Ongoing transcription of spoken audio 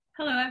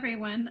Hello,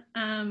 everyone.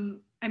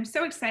 I'm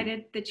so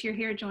excited that you're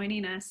here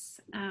joining us.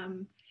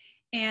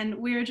 And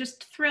we're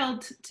just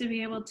thrilled to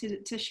be able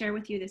to share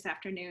with you this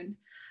afternoon.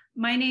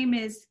 My name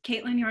is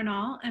Caitlin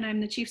Yarnall, and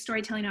I'm the Chief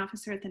Storytelling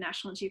Officer at the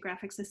National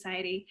Geographic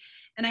Society.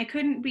 And I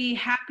couldn't be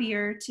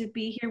happier to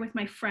be here with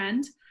my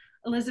friend,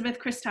 Elizabeth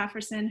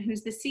Christofferson,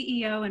 who's the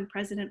CEO and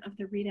President of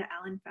the Rita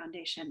Allen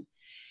Foundation.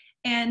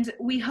 And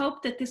we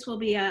hope that this will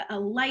be a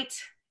light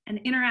and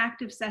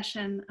interactive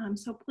session.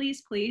 So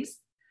please,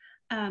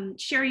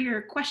 share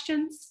your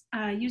questions,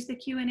 use the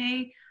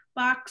Q&A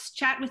box,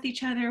 chat with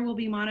each other. We'll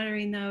be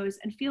monitoring those,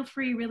 and feel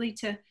free really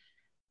to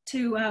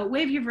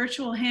wave your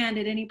virtual hand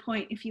at any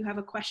point if you have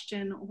a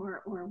question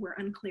or we're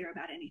unclear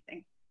about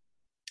anything.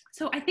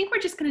 So I think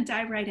we're just going to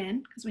dive right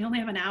in because we only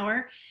have an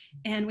hour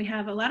and we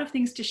have a lot of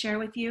things to share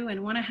with you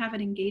and want to have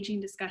an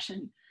engaging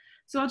discussion.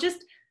 So I'll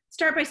just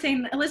start by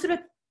saying, Elizabeth,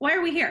 why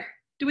are we here?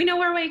 Do we know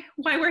why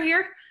we're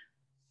here?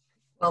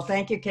 Well,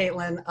 thank you,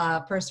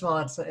 Caitlin. First of all,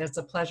 it's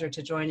a pleasure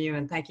to join you,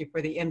 and thank you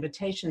for the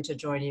invitation to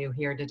join you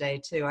here today,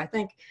 too. I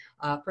think,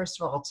 first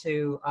of all,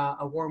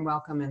 a warm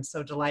welcome, and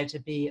so delighted to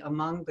be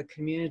among the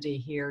community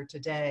here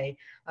today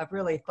of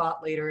really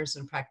thought leaders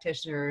and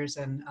practitioners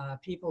and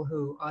people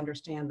who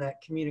understand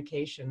that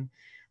communication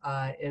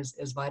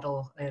is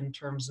vital in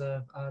terms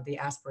of the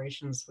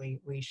aspirations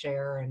we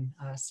share and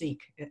seek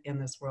in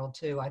this world,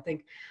 too. I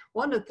think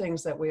one of the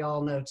things that we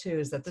all know, too,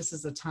 is that this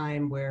is a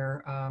time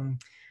where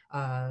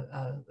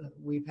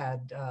we've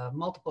had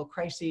multiple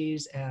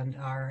crises, and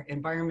our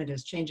environment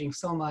is changing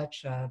so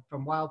much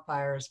from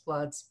wildfires,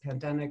 floods,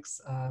 pandemics,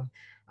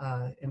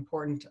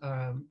 important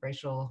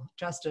racial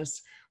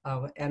justice,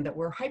 and that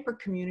we're hyper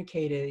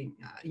communicating,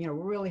 we're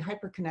really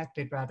hyper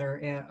connected rather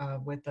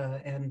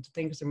and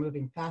things are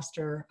moving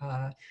faster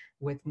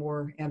with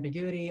more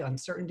ambiguity,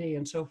 uncertainty,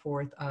 and so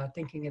forth,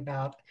 thinking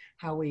about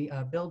how we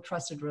build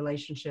trusted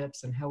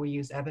relationships and how we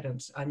use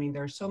evidence. I mean,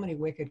 there are so many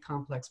wicked,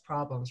 complex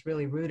problems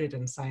really rooted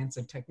in science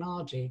and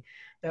technology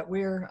that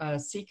we're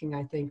seeking,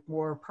 I think,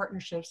 more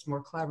partnerships,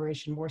 more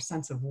collaboration, more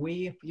sense of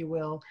we, if you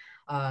will,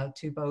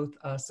 to both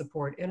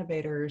support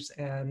innovators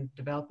and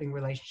developing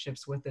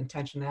relationships with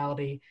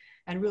intentionality,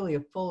 and really a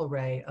full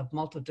array of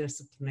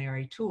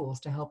multidisciplinary tools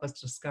to help us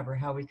discover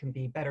how we can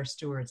be better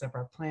stewards of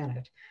our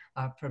planet,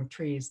 from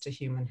trees to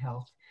human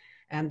health.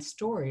 And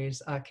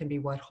stories can be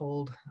what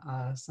hold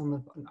some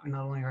of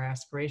not only our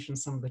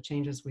aspirations, some of the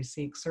changes we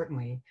seek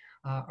certainly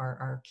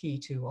are key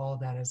to all of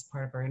that as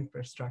part of our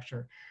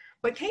infrastructure.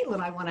 But Caitlin,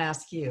 I want to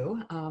ask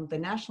you, the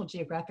National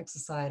Geographic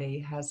Society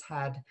has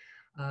had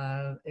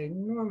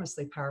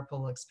enormously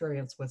powerful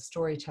experience with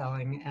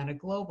storytelling and a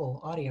global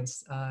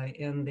audience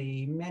in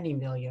the many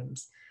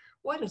millions.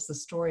 What is the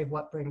story of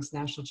what brings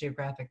National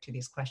Geographic to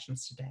these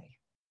questions today?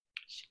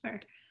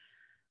 Sure.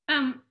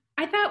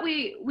 I thought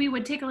we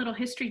would take a little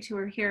history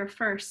tour here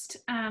first.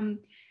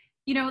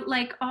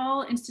 Like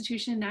all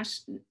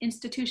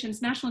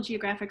institutions, National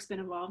Geographic's been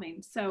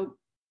evolving. So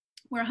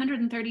we're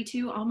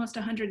 132, almost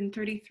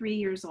 133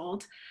 years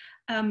old.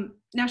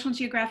 National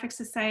Geographic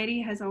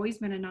Society has always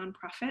been a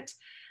nonprofit.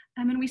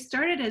 And we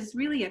started as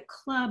really a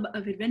club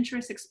of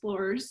adventurous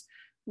explorers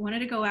who wanted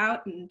to go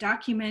out and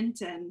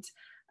document and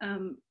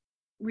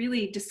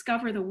really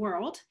discover the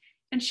world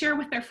and share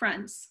with their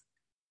friends.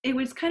 It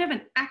was kind of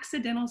an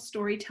accidental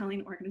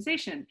storytelling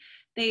organization.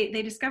 They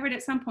discovered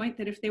at some point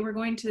that if they were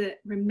going to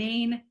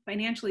remain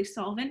financially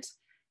solvent,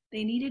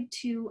 they needed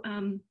to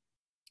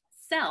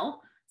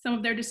sell some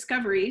of their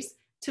discoveries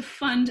to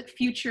fund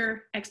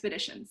future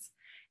expeditions.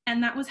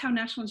 And that was how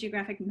National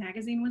Geographic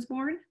Magazine was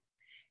born.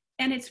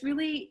 And it's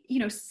really,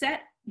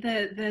 set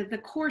the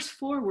course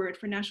forward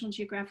for National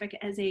Geographic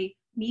as a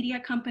media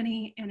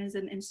company and as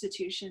an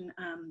institution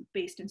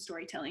based in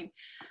storytelling.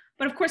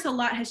 But of course, a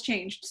lot has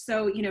changed.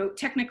 So,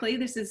 technically,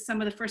 this is some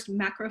of the first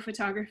macro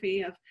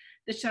photography of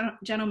the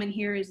gentleman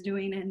here is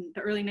doing in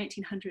the early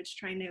 1900s,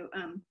 trying to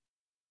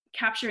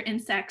capture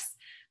insects.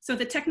 So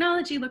the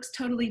technology looks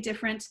totally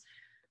different.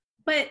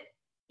 But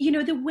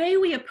the way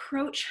we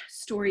approach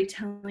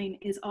storytelling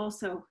is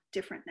also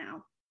different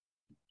now.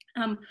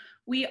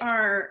 We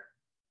are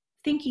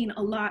thinking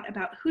a lot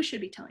about who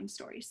should be telling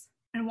stories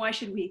and why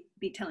should we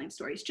be telling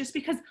stories. Just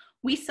because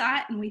we saw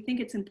it and we think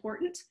it's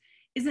important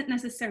isn't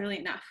necessarily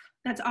enough.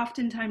 That's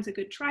oftentimes a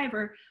good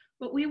driver,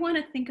 but we want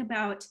to think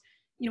about,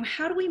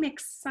 how do we make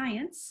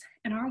science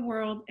and our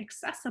world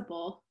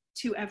accessible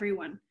to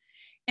everyone?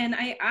 And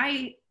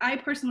I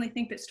personally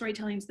think that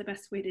storytelling is the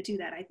best way to do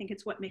that. I think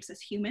it's what makes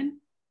us human.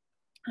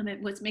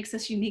 What makes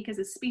us unique as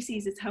a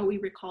species. It's how we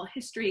recall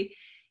history.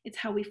 It's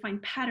how we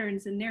find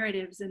patterns and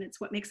narratives, and it's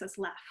what makes us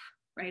laugh,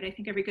 right? I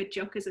think every good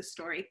joke is a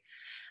story.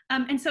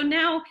 And so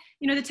now,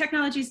 the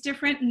technology is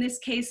different. In this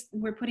case,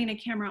 we're putting a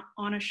camera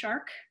on a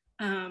shark,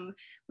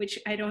 which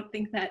I don't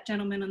think that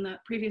gentleman on the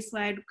previous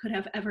slide could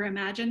have ever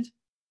imagined.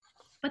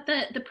 But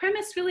the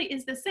premise really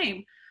is the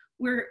same.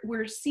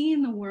 We're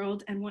seeing the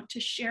world and want to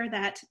share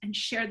that and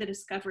share the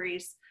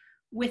discoveries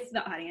with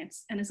the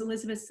audience. And as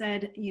Elizabeth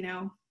said,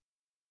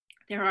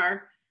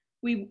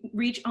 we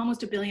reach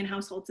almost 1 billion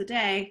households a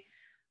day,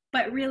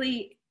 but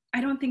really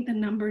I don't think the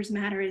numbers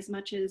matter as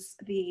much as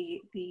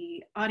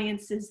the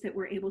audiences that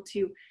we're able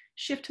to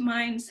shift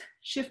minds,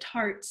 shift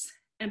hearts,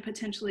 and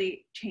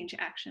potentially change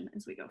action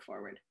as we go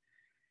forward.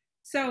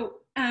 So,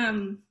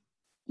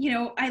 you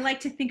know, I like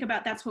to think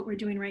about that's what we're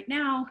doing right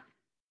now,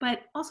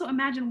 but also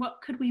imagine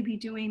what could we be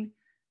doing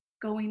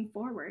going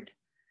forward.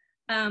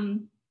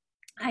 I'm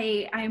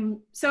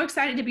so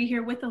excited to be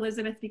here with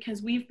Elizabeth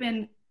because we've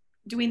been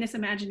doing this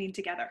imagining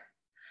together.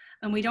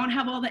 And we don't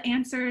have all the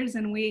answers,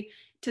 and we,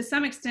 to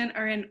some extent,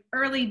 are in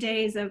early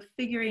days of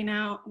figuring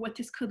out what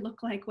this could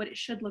look like, what it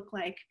should look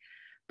like.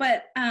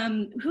 But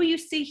who you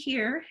see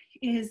here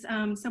is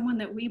someone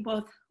that we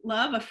both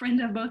love, a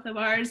friend of both of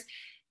ours,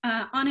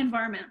 Anand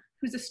Varma,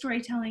 who's a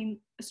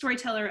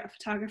storyteller, a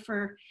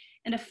photographer,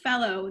 and a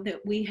fellow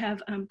that we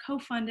have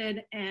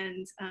co-funded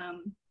and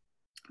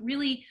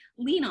really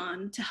lean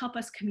on to help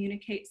us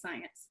communicate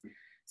science.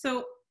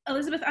 So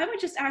Elizabeth, I would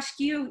just ask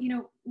you, you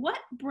know, what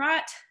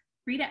brought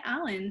Rita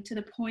Allen to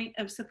the point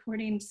of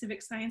supporting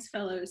Civic Science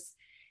Fellows,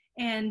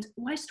 and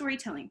why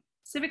storytelling?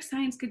 Civic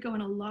science could go in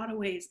a lot of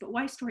ways, but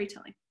why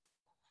storytelling?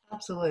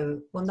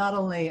 Absolutely. Well, not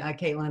only,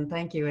 Caitlin,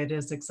 thank you. It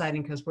is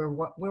exciting because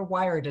we're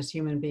wired as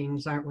human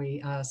beings, aren't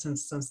we?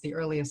 Since the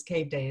earliest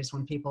cave days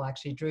when people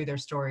actually drew their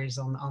stories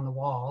on the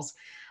walls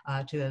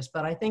to this.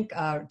 But I think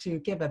to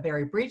give a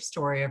very brief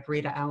story of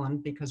Rita Allen,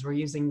 because we're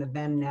using the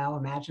then, now,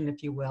 imagine,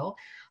 if you will.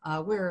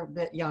 We're a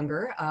bit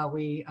younger.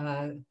 We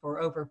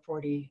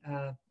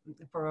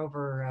for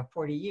over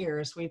 40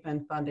 years, we've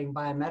been funding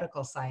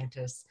biomedical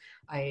scientists,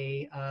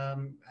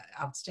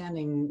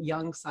 outstanding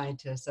young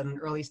scientists at an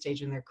early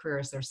stage in their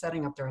careers. They're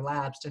setting up their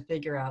labs to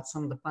figure out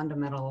some of the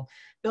fundamental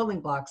building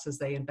blocks as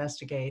they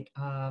investigate,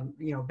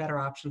 you know, better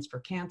options for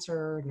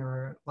cancer,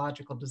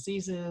 neurological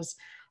diseases.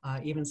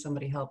 Even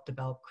somebody helped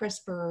develop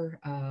CRISPR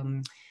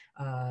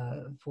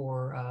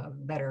for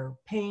better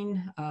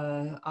pain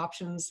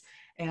options.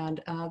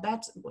 And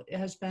that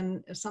has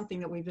been something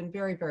that we've been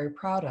very, very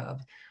proud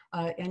of.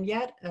 And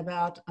yet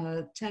about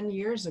 10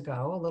 years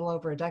ago, a little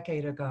over a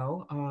decade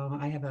ago,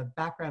 I have a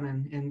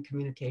background in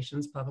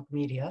communications, public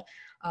media,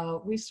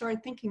 we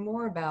started thinking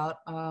more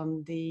about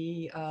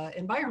the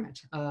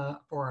environment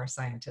for our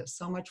scientists.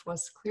 So much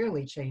was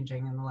clearly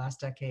changing in the last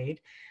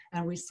decade.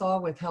 And we saw,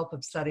 with help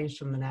of studies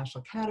from the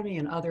National Academy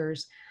and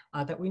others,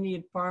 that we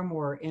need far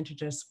more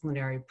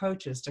interdisciplinary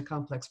approaches to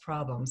complex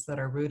problems that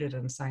are rooted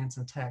in science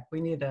and tech.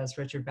 We need, as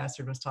Richard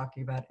Bessard was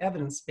talking about,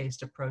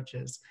 evidence-based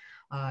approaches.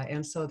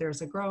 And so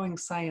there's a growing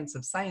science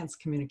of science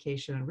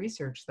communication and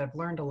research that I've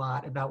learned a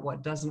lot about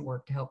what doesn't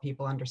work to help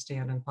people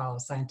understand and follow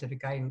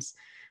scientific guidance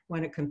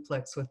when it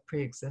conflicts with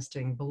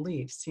pre-existing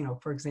beliefs. You know,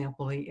 for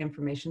example, the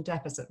information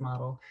deficit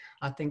model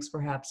thinks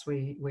perhaps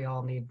we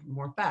all need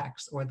more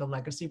facts, or the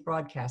legacy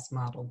broadcast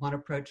model, one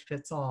approach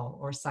fits all,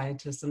 or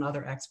scientists and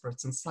other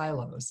experts in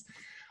silos.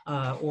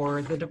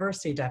 Or the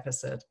diversity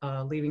deficit,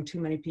 leaving too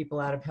many people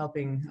out of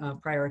helping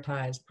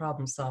prioritize,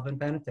 problem solve, and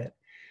benefit.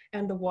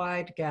 And the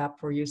wide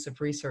gap for use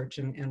of research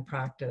and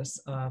practice,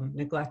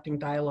 neglecting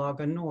dialogue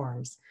and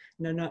norms,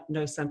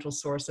 no central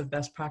source of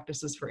best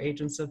practices for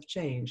agents of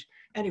change.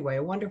 Anyway,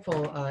 a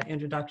wonderful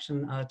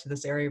introduction to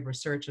this area of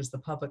research is the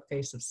Public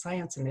Face of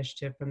Science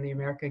initiative from the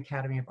American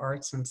Academy of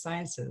Arts and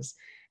Sciences.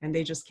 And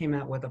they just came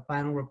out with a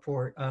final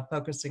report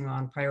focusing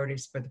on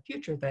priorities for the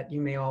future that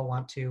you may all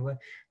want to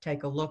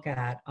take a look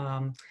at.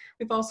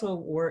 We've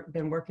also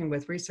been working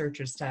with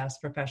researchers to ask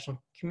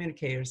professional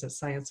communicators at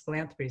Science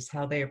Philanthropies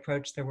how they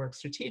approach their work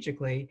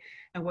strategically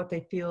and what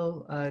they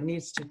feel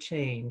needs to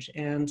change.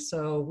 And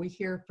so we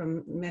hear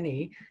from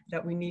many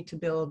that we need to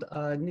build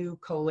new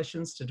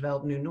coalitions to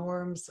develop new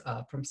norms,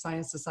 from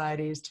science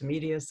societies to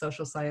media,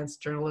 social science,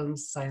 journalism,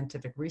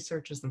 scientific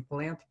researchers, and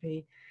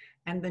philanthropy,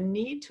 and the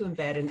need to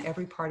embed in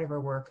every part of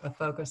our work a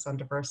focus on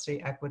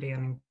diversity, equity,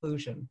 and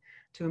inclusion,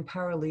 to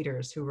empower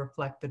leaders who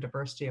reflect the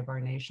diversity of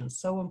our nation.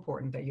 So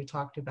important that you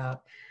talked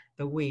about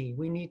the we.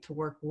 We need to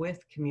work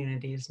with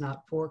communities,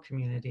 not for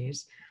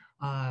communities,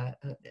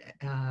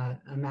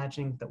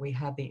 imagining that we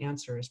have the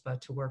answers,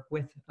 but to work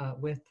with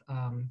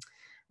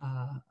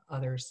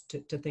others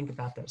to think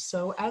about this.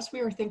 So as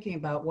we were thinking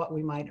about what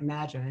we might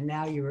imagine, and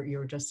now you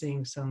were just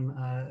seeing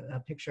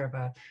a picture of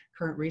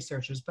current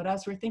researchers, but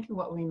as we're thinking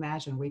what we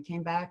imagine, we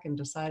came back and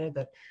decided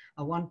that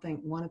one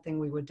thing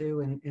we would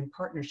do in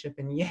partnership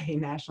in Yay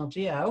National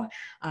Geo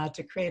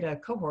to create a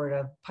cohort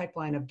of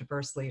pipeline of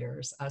diverse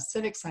leaders,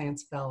 civic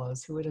science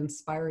fellows who would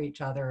inspire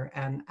each other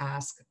and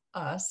ask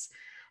us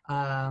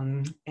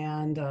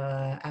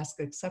ask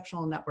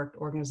exceptional networked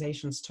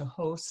organizations to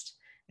host.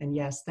 And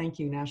yes, thank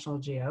you, National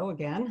Geo,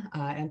 again,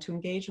 and to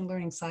engage in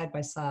learning side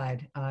by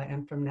side.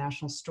 And from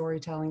National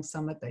Storytelling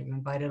Summit that you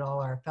invited all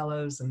our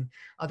fellows and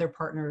other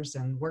partners,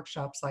 and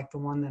workshops like the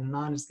one that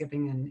Anand is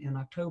giving in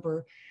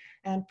October,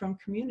 and from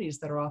communities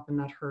that are often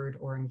not heard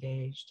or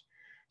engaged.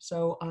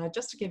 So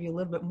just to give you a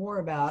little bit more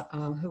about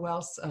who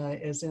else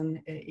is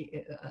in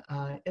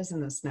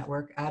this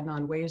network,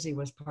 Adnan Wazi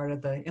was part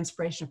of the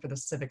inspiration for the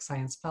Civic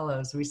Science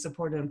Fellows. We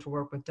supported him to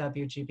work with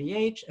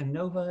WGBH and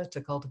NOVA to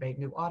cultivate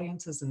new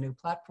audiences and new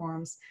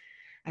platforms.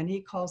 and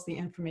he calls the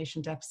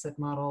information deficit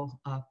model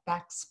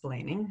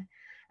factsplaining.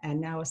 And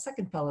now a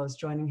second fellow is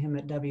joining him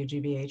at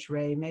WGBH,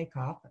 Ray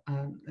McTuffie,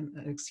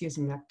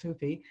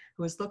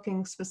 who is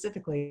looking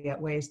specifically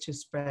at ways to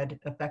spread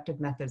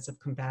effective methods of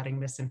combating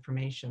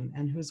misinformation,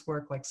 and whose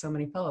work, like so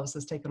many fellows,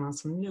 has taken on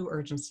some new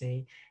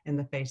urgency in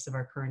the face of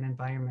our current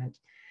environment.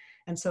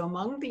 And so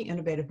among the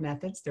innovative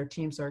methods their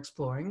teams are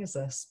exploring is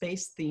a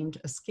space-themed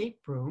escape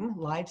room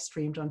live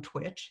streamed on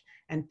Twitch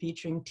and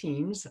featuring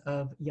teams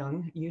of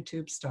young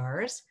YouTube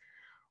stars.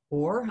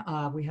 Or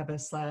we have a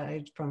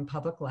slide from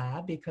Public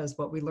Lab, because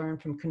what we learn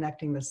from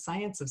connecting the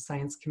science of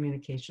science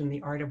communication,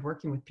 the art of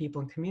working with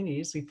people and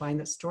communities, we find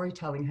that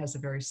storytelling has a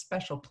very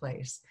special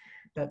place,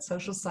 that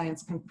social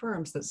science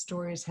confirms that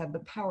stories have the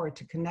power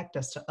to connect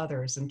us to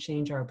others and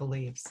change our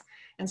beliefs.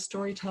 And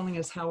storytelling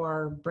is how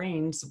our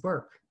brains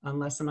work.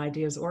 Unless an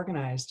idea is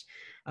organized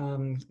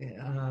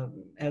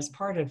as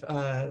part of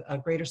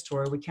a greater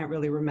story, we can't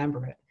really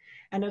remember it.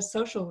 And as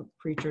social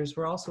creatures,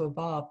 we're also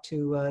evolved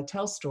to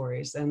tell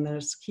stories, and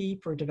that's key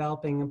for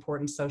developing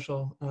important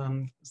social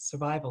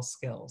survival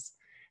skills.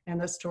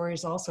 And the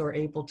stories also are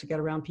able to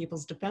get around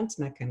people's defense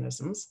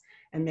mechanisms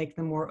and make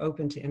them more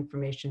open to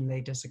information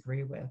they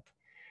disagree with.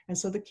 And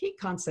so the key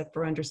concept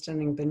for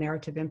understanding the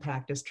narrative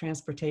impact is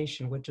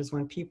transportation, which is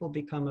when people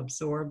become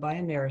absorbed by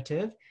a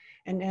narrative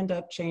and end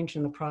up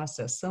changing the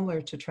process,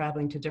 similar to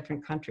traveling to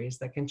different countries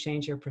that can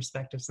change your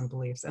perspectives and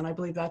beliefs. And I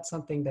believe that's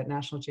something that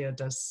National Geo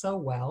does so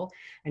well.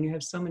 And you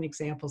have so many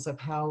examples of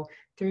how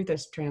through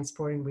this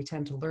transporting, we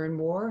tend to learn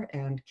more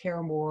and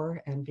care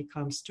more and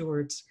become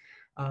stewards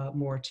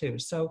more too.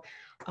 So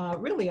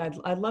really,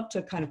 I'd love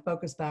to kind of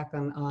focus back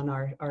on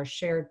our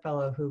shared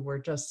fellow who we're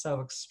just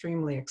so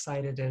extremely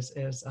excited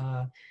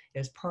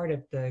as part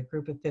of the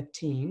group of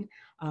 15.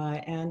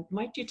 And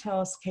might you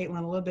tell us,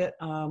 Caitlin, a little bit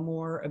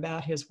more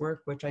about his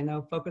work, which I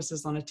know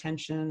focuses on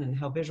attention and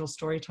how visual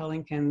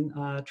storytelling can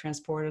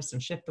transport us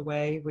and shift the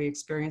way we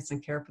experience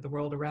and care for the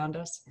world around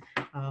us.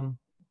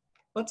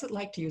 What's it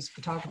like to use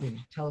photography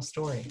to tell a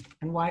story?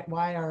 And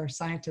why are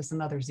scientists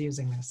and others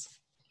using this?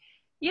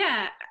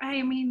 Yeah,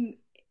 I mean,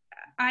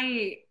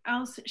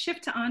 I'll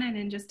shift to Anand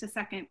in just a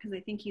second, because I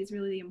think he's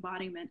really the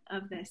embodiment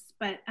of this.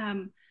 But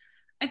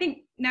I think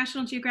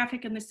National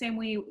Geographic, in the same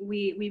way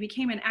we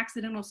became an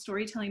accidental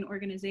storytelling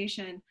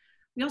organization,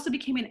 we also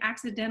became an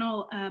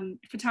accidental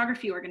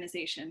photography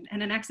organization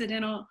and an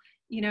accidental,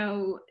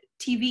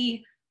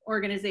 TV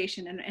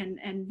organization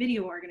and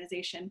video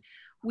organization.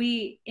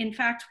 We, in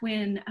fact,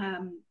 when,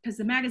 because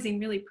the magazine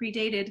really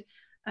predated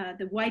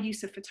the wide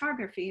use of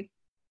photography,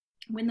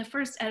 when the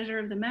first editor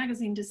of the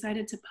magazine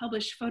decided to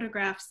publish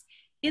photographs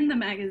in the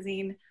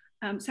magazine,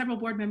 several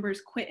board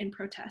members quit in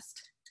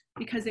protest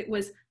because it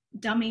was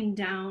dumbing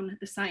down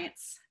the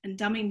science and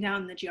dumbing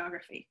down the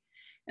geography.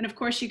 And of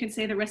course, you can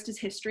say the rest is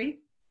history.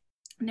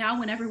 Now,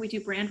 whenever we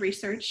do brand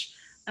research,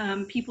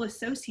 people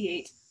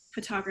associate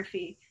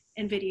photography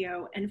and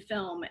video and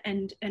film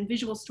and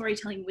visual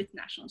storytelling with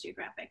National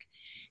Geographic.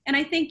 And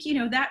I think,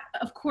 that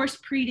of course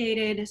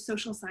predated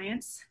social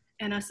science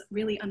and us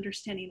really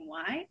understanding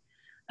why.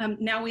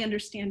 Now we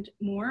understand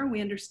more. We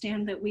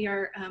understand that we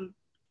are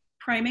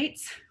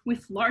primates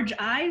with large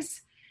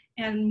eyes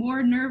and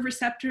more nerve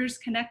receptors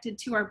connected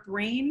to our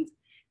brain,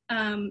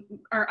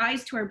 our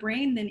eyes to our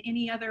brain, than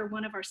any other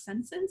one of our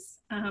senses.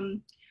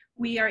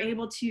 We are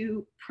able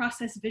to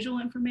process visual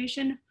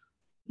information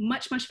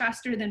much, much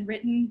faster than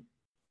written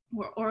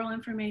or oral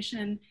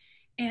information.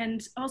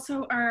 And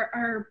also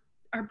our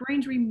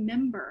brains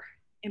remember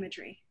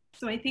imagery.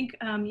 So I think,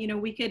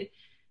 we could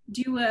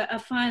do a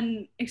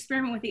fun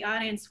experiment with the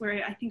audience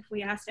where I think if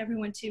we asked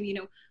everyone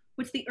to,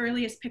 what's the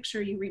earliest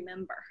picture you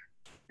remember,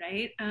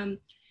 right?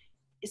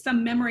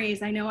 Some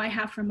memories I know I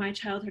have from my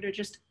childhood are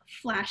just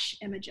flash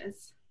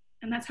images,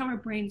 and that's how our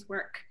brains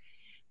work.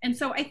 And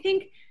so I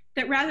think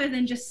that rather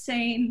than just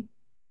saying,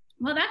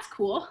 well, that's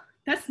cool,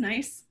 that's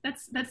nice,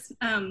 that's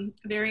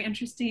very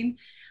interesting,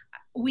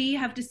 we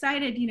have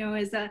decided,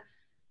 as a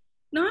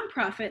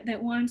nonprofit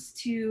that wants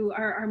to,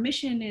 our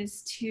mission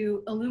is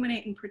to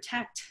illuminate and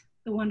protect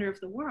the wonder of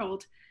the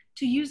world,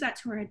 to use that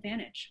to our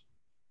advantage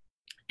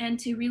and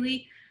to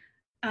really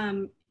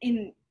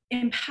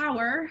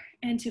empower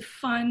and to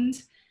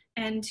fund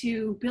and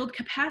to build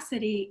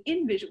capacity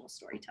in visual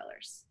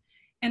storytellers.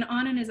 And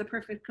Anand is a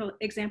perfect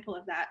example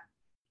of that.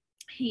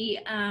 He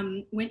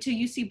went to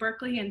UC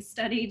Berkeley and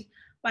studied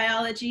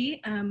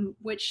biology,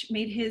 which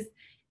made his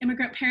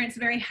immigrant parents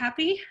very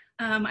happy.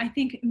 I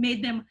think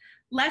made them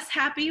less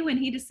happy when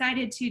he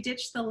decided to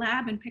ditch the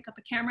lab and pick up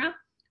a camera.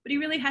 But he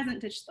really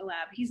hasn't ditched the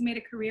lab. He's made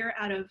a career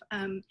out of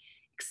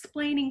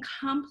explaining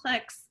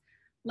complex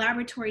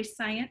laboratory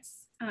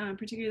science,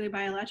 particularly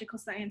biological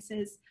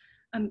sciences,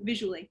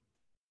 visually.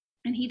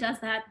 And he does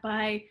that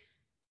by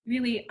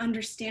really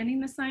understanding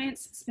the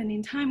science,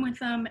 spending time with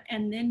them,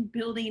 and then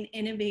building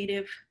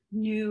innovative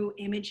new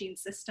imaging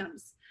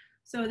systems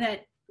so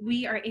that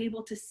we are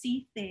able to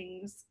see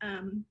things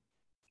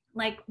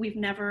like we've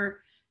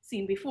never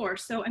seen before.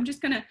 So I'm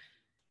just gonna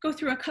go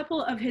through a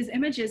couple of his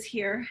images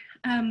here.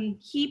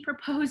 He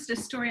proposed a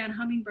story on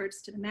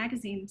hummingbirds to the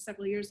magazine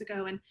several years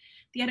ago, and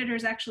the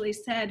editors actually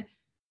said,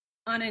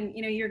 Anand,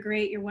 you know, you're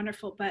great, you're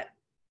wonderful, but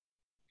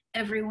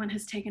everyone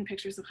has taken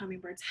pictures of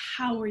hummingbirds.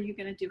 How are you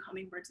going to do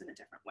hummingbirds in a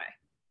different way?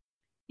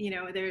 You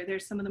know, they're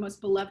some of the most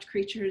beloved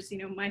creatures. You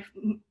know, my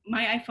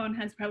iPhone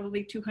has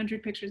probably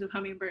 200 pictures of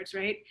hummingbirds,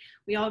 right?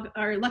 We all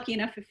are lucky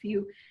enough if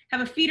you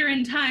have a feeder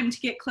in time to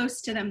get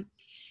close to them.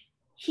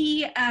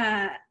 He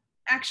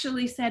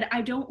actually said,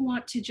 I don't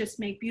want to just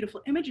make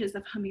beautiful images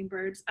of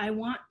hummingbirds. I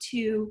want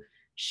to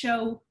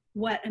show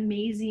what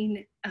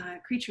amazing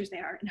creatures they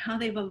are and how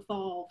they've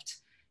evolved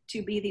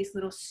to be these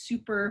little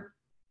super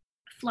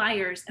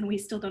flyers, and we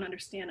still don't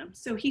understand them.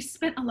 So he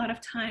spent a lot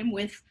of time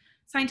with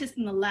scientists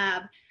in the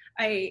lab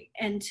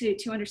and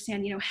to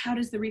understand, you know, how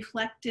does the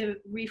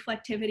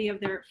reflectivity of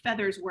their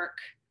feathers work?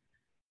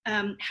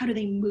 How do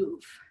they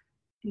move?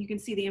 And you can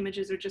see the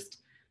images are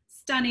just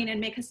stunning and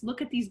make us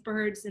look at these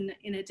birds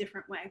in a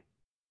different way.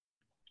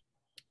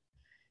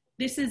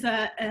 This is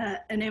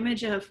an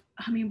image of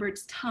a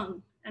hummingbird's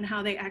tongue and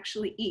how they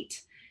actually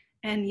eat.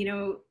 And, you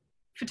know,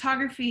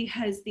 photography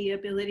has the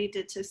ability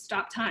to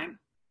stop time,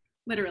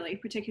 literally,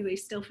 particularly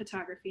still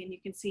photography. And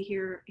you can see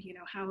here, you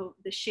know, how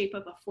the shape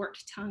of a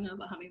forked tongue of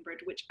a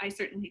hummingbird, which I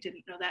certainly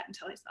didn't know that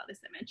until I saw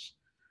this image.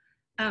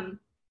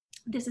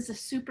 This is a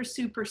super,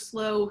 super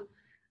slow,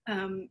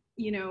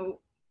 you know,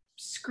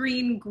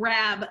 screen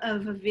grab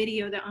of a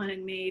video that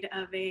Anand made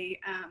of a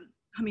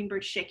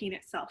hummingbird shaking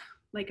itself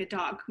like a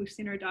dog. We've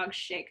seen our dogs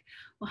shake.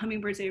 Well,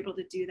 hummingbirds are able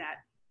to do that.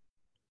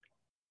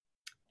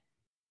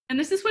 And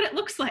this is what it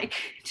looks like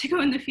to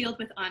go in the field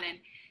with Anand.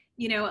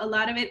 You know, a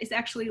lot of it is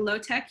actually low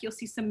tech. You'll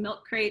see some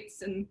milk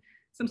crates and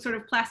some sort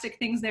of plastic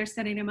things there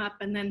setting him up,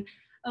 and then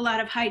a lot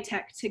of high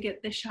tech to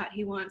get the shot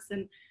he wants.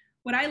 And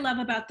what I love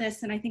about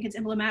this, and I think it's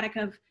emblematic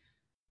of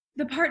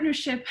the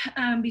partnership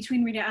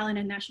between Rita Allen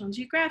and National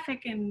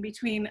Geographic and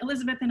between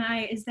Elizabeth and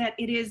I, is that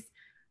it is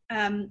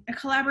a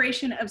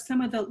collaboration of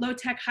some of the low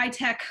tech, high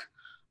tech,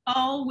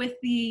 all with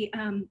the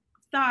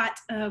thought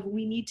of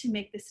we need to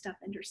make this stuff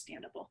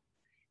understandable.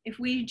 If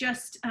we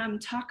just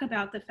talk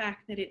about the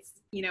fact that it's,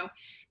 you know,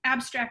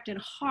 abstract and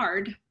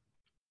hard,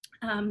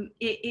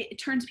 it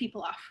turns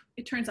people off.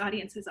 It turns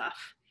audiences off.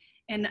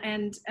 And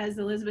as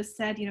Elizabeth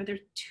said, you know, there's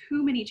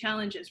too many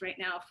challenges right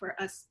now for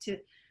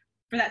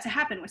that to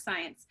happen with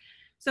science.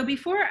 So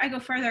before I go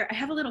further, I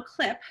have a little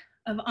clip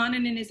of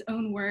Anand in his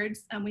own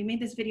words. We made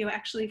this video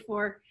actually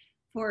for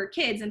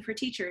kids and for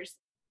teachers.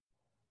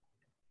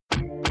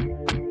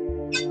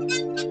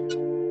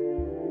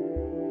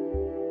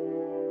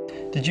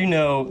 Did you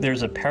know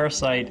there's a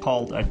parasite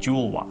called a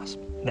jewel wasp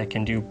that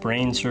can do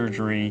brain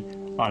surgery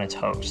on its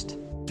host?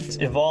 It's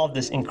evolved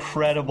this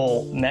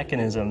incredible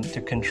mechanism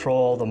to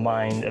control the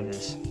mind of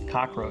this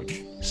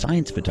cockroach.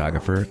 Science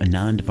photographer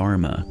Anand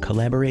Varma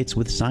collaborates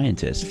with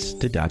scientists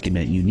to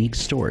document unique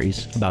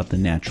stories about the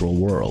natural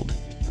world.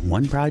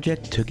 One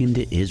project took him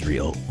to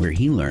Israel, where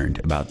he learned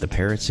about the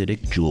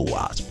parasitic jewel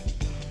wasp.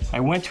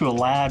 I went to a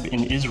lab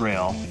in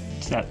Israel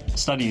that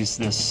studies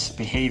this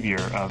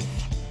behavior of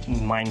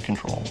mind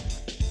control.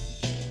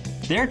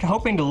 They're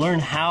hoping to learn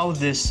how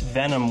this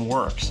venom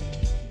works.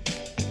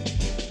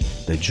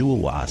 The jewel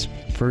wasp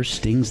first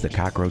stings the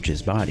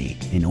cockroach's body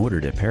in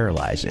order to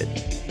paralyze it.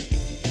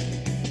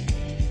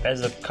 As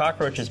the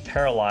cockroach is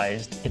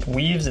paralyzed, it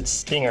weaves its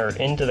stinger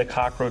into the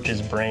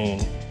cockroach's brain.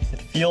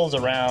 It feels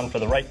around for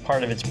the right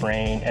part of its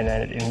brain, and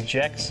then it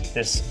injects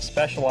this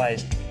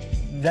specialized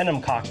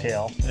venom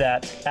cocktail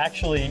that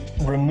actually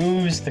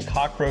removes the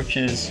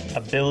cockroach's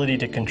ability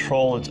to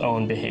control its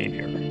own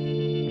behavior.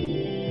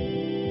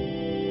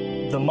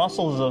 The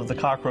muscles of the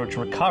cockroach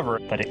recover,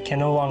 but it can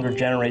no longer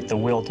generate the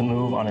will to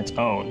move on its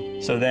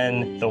own. So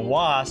then the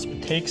wasp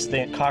takes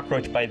the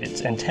cockroach by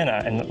its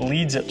antenna and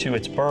leads it to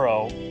its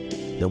burrow.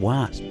 The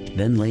wasp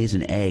then lays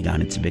an egg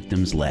on its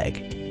victim's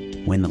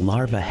leg. When the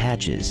larva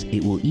hatches,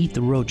 it will eat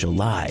the roach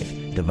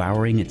alive,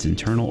 devouring its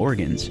internal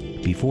organs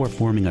before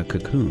forming a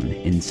cocoon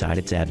inside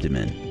its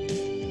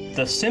abdomen.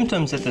 The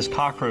symptoms that this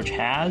cockroach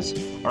has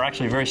are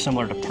actually very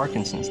similar to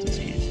Parkinson's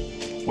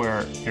disease,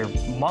 where your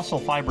muscle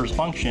fibers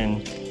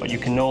function, but you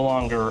can no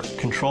longer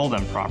control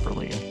them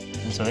properly.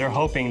 And so they're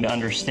hoping to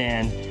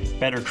understand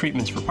better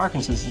treatments for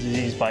Parkinson's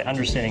disease by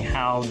understanding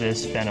how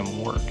this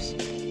venom works.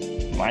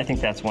 I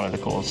think that's one of the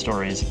coolest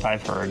stories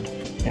I've heard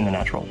in the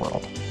natural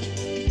world.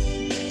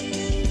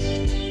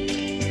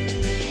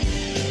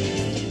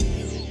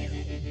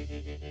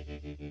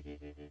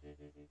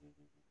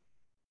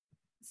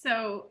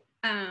 So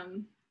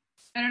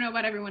I don't know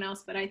about everyone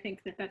else, but I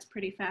think that that's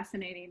pretty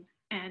fascinating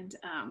and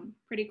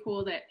pretty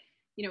cool that,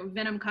 you know,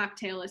 venom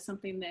cocktail is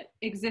something that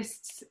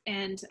exists,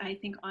 and I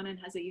think Anand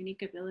has a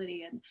unique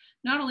ability in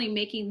not only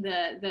making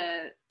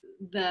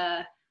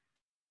the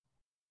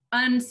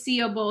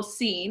unseeable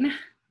seen,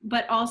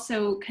 but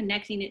also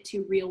connecting it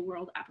to real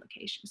world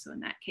applications. So in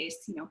that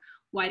case, you know,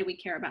 why do we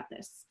care about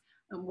this?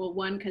 Well,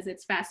 one, because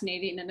it's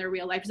fascinating and they're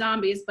real life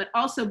zombies, but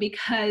also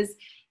because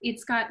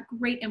it's got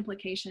great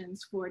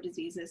implications for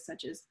diseases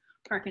such as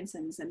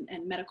Parkinson's and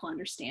medical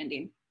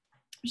understanding.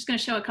 I'm just going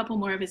to show a couple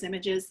more of his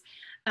images.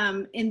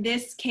 In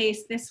this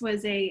case, this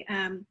was a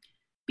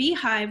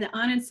beehive that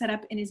Anand set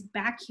up in his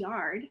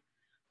backyard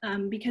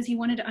because he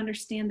wanted to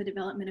understand the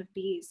development of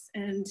bees.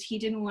 And he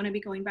didn't want to be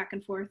going back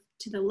and forth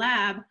to the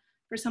lab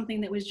for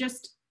something that was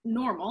just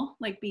normal,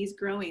 like bees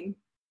growing.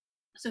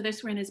 So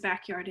this were in his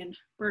backyard in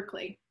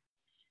Berkeley.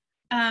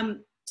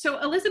 So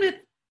Elizabeth,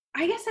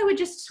 I guess I would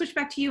just switch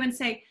back to you and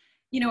say,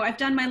 you know, I've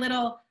done my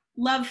little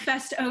love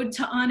fest ode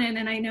to Anand,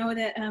 and I know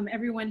that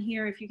everyone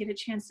here, if you get a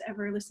chance to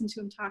ever listen to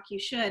him talk, you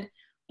should.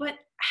 But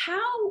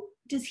how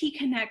does he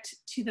connect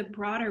to the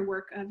broader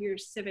work of your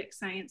civic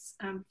science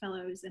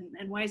fellows,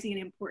 and why is he an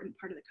important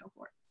part of the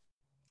cohort?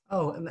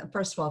 Oh,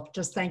 first of all,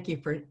 just thank you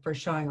for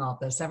showing all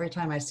this. Every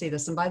time I see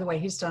this, and by the way,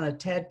 he's done a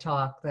TED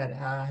talk that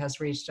has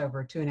reached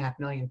over 2.5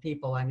 million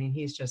people. I mean,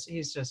 he's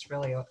just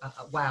really a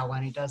wow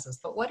when he does this.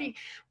 But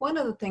one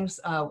of the things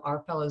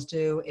our fellows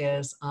do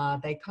is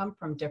they come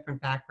from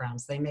different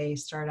backgrounds. They may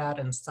start out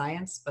in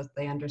science, but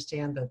they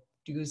understand that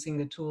using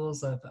the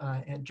tools of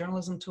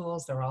journalism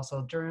tools. They're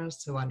also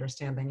journalists who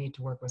understand they need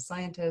to work with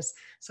scientists,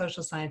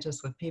 social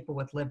scientists, with people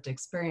with lived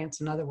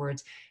experience. In other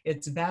words,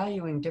 it's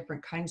valuing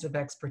different kinds of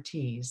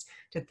expertise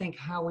to think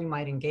how we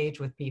might engage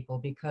with people,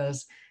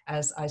 because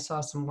as I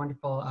saw some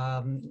wonderful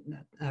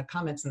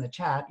comments in the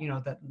chat, you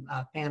know, that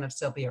fan of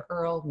Sylvia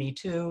Earle, me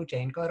too,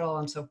 Jane Goodall,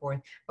 and so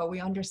forth. But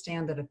we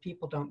understand that if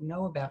people don't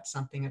know about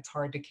something, it's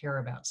hard to care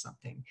about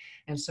something.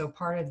 And so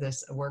part of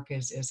this work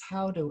is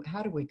how do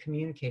we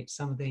communicate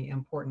some of the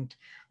importance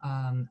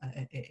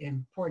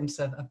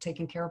of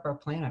taking care of our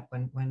planet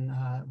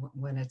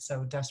when it's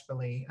so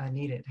desperately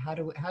needed. How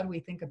do we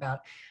think about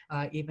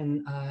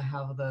even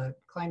how the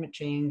climate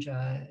change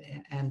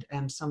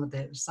and some of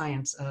the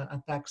science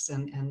affects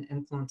and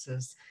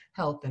influences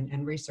health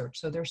and research.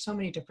 So there's so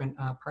many different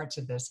parts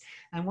of this.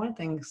 And one of the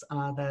things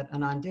that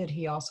Anand did,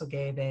 he also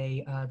gave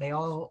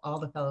all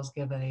the fellows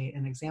give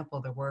an example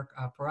of their work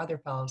for other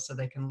fellows, so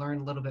they can learn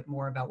a little bit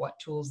more about what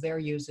tools they're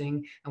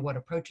using and what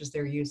approaches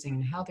they're using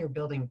and how they're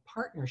building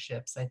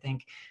partnerships, I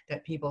think,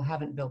 that people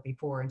haven't built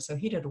before. And so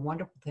he did a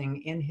wonderful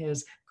thing in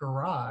his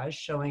garage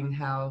showing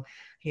how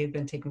he had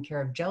been taking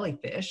care of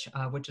jellyfish,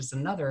 which is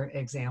another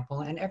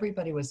example, and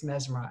everybody was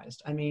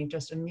mesmerized. I mean,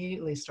 just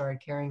immediately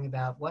started caring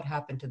about what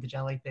happened to the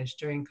jellyfish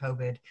during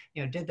COVID.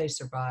 You know, did they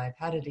survive?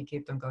 How did he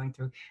keep them going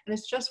through? And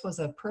it just was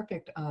a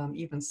perfect,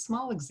 even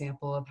small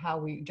example of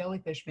how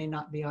jellyfish may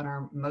not be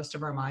on most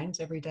of our minds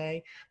every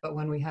day, but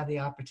when we have the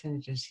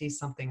opportunity to see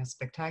something as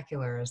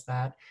spectacular as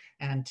that,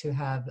 and to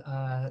have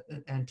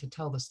and to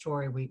tell the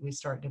story, we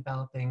start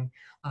developing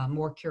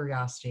more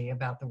curiosity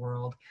about the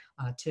world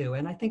too.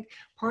 And I think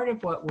part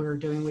of what we're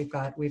doing, we've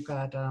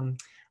got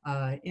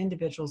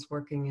individuals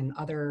working in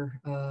other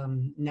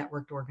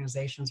networked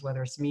organizations,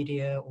 whether it's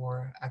media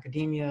or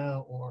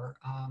academia or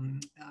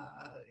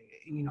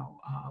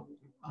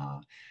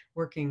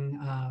working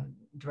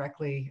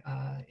directly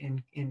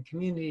in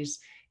communities.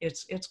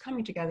 It's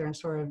coming together and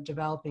sort of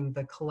developing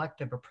the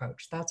collective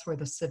approach. That's where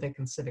the civic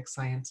and civic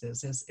science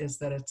is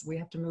that we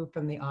have to move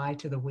from the I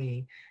to the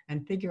we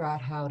and figure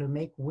out how to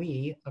make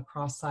we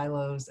across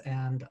silos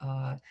and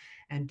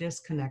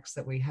disconnects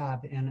that we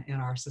have in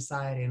our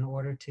society in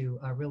order to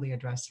really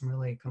address some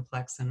really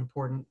complex and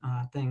important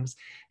things.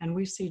 And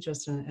we see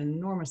just an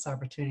enormous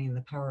opportunity in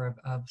the power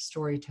of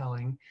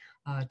storytelling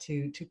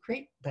to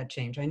create that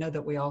change. I know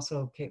that we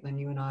also, Caitlin,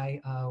 you and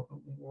I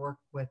work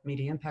with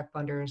media impact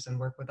funders and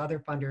work with other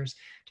funders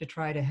to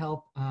try to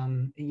help,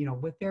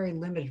 with very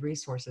limited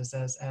resources,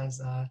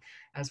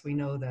 as we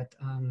know that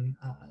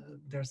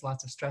there's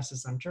lots of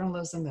stresses on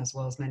journalism as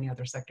well as many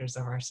other sectors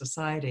of our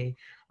society,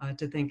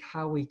 to think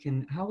how we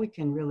can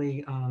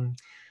really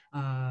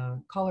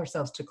call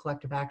ourselves to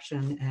collective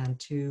action and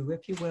to,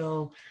 if you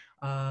will,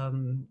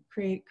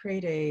 create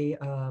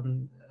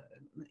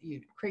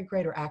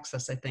greater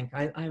access, I think.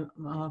 I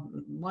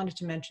wanted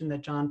to mention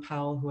that John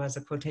Powell, who has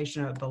a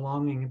quotation of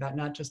belonging about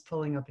not just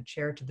pulling up a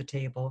chair to the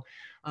table,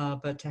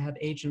 but to have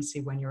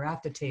agency when you're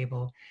at the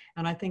table.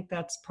 And I think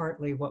that's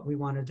partly what we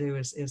want to do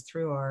is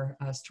through our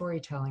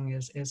storytelling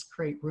is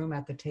create room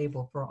at the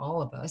table for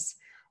all of us.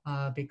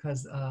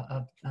 Because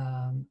of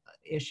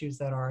issues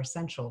that are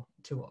essential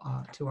to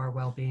our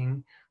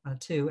well-being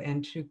too,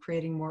 and to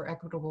creating more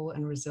equitable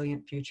and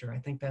resilient future. I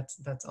think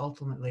that's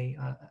ultimately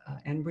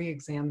and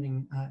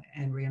re-examining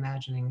and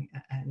reimagining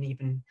an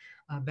even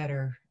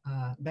better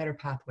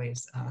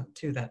pathways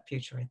to that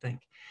future, I think.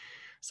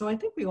 So I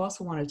think we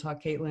also want to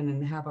talk, Caitlin,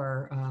 and have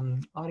our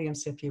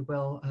audience, if you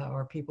will,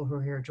 or people who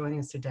are here joining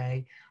us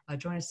today,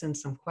 join us in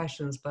some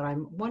questions. But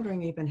I'm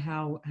wondering even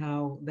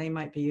how they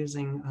might be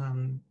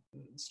using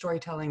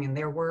storytelling in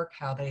their work,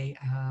 how they,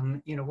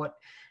 what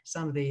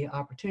some of the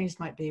opportunities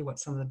might be, what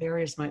some of the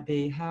barriers might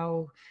be,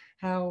 how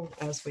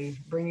as we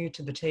bring you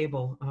to the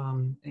table,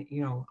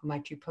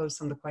 might you pose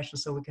some of the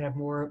questions so we can have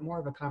more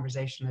of a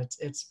conversation.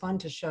 It's fun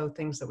to show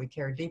things that we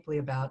care deeply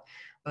about,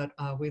 but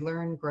we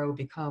learn, grow,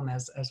 become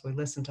as we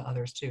listen to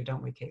others too,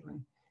 don't we, Caitlin?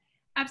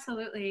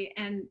 Absolutely.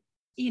 And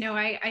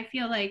I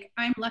feel like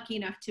I'm lucky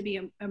enough to be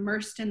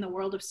immersed in the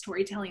world of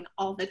storytelling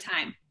all the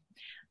time.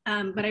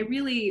 But I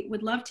really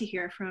would love to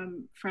hear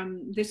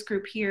from this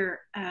group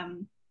here.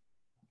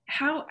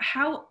 How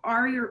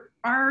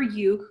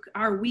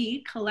are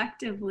we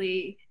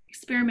collectively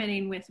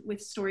experimenting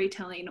with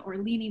storytelling or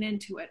leaning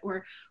into it,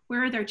 or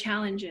where are there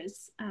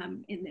challenges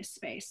in this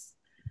space?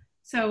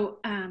 So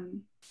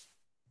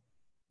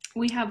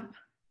we have.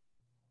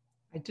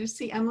 I do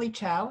see Emily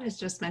Chow has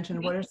just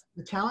mentioned, what are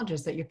the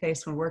challenges that you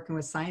face when working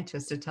with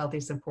scientists to tell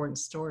these important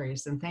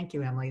stories? And thank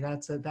you, Emily.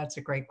 That's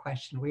a great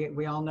question.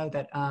 We all know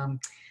that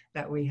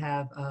that we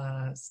have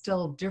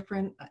still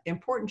different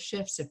important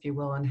shifts, if you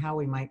will, on how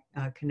we might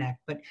connect.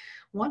 But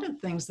one of the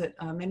things that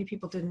many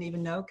people didn't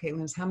even know,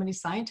 Caitlin, is how many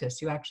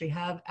scientists you actually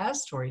have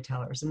as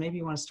storytellers. And maybe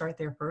you want to start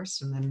there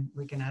first, and then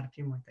we can add a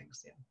few more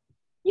things.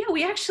 Yeah,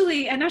 we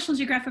actually at National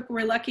Geographic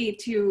were lucky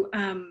to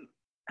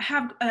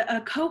have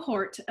a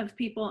cohort of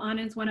people.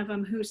 Anna's one of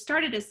them, who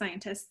started as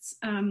scientists.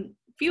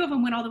 Few of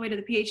them went all the way to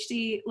the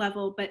PhD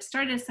level, but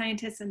started as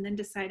scientists and then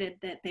decided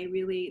that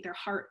their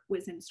heart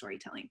was in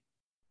storytelling.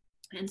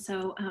 And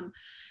so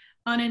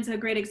Anand's a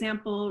great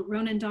example.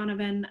 Ronan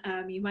Donovan,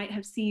 you might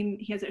have seen,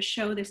 he has a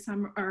show this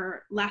summer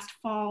or last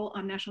fall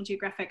on National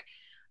Geographic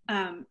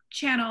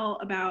channel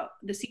about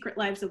the secret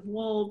lives of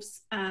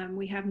wolves.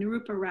 We have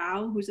Nirupa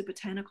Rao, who's a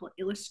botanical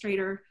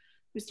illustrator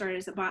who started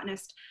as a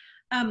botanist.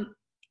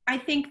 I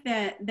think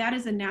that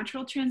is a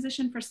natural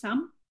transition for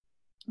some,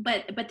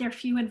 but they're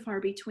few and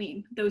far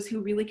between, those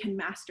who really can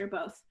master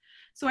both.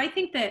 So I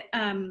think that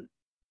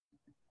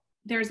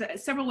there's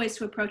several ways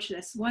to approach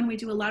this. One, we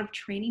do a lot of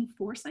training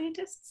for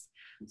scientists.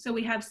 So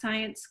we have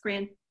science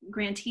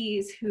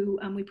grantees who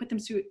we put them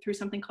through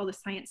something called a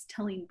science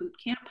telling boot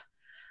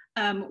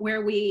camp,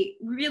 where we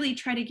really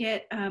try to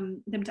get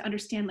them to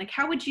understand, like,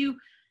 how would you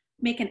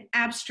make an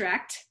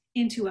abstract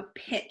into a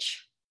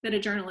pitch that a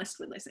journalist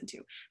would listen to?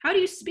 How do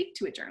you speak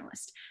to a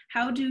journalist?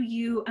 How do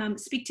you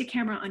speak to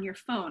camera on your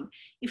phone?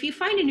 If you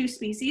find a new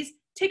species,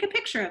 take a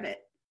picture of it.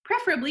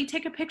 Preferably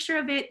take a picture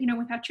of it,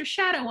 without your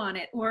shadow on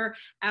it or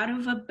out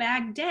of a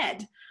bag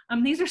dead.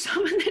 These are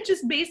some of the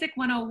just basic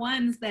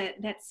 101s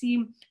that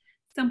seem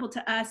simple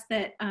to us,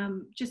 that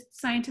just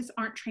scientists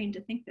aren't trained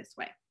to think this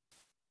way.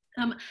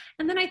 And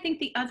then I think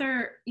the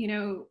other,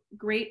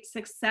 great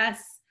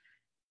success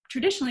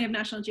traditionally of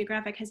National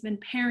Geographic has been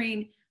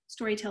pairing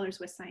storytellers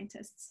with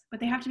scientists, but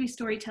they have to be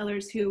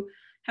storytellers who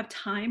have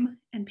time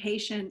and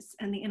patience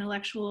and the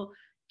intellectual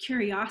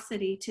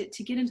curiosity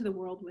to get into the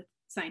world with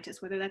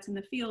scientists, whether that's in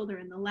the field or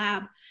in the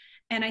lab.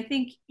 And I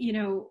think,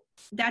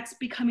 that's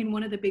becoming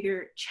one of the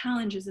bigger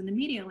challenges in the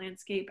media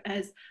landscape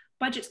as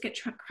budgets get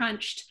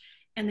crunched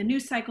and the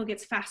news cycle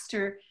gets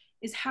faster,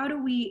 is how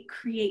do we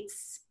create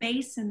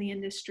space in the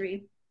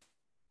industry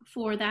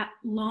for that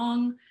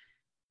long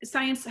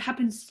science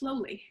happens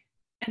slowly,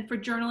 and for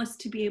journalists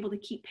to be able to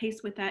keep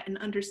pace with that and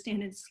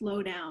understand and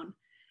slow down.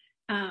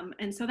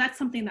 And so that's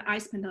something that I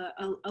spend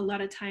a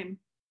lot of time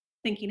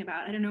thinking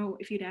about. I don't know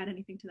if you'd add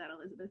anything to that,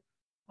 Elizabeth.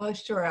 Well,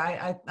 sure.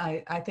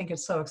 I think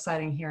it's so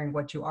exciting hearing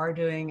what you are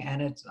doing,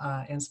 and it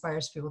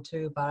inspires people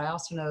too. But I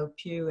also know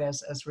Pew,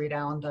 as Reed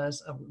Allen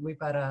does, we've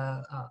got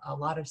a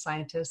lot of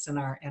scientists in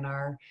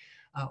our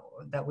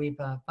that we've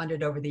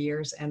funded over the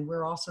years, and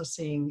we're also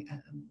seeing,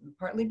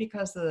 partly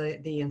because of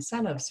the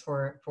incentives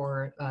for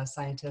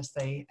scientists,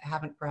 they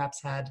haven't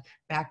perhaps had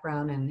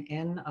background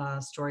in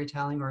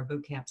storytelling or a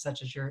boot camp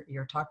such as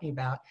you're talking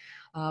about.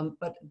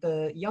 But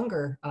the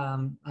younger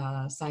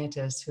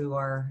scientists who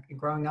are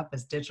growing up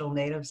as digital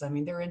natives, I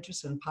mean, they're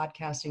interested in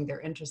podcasting,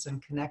 they're interested in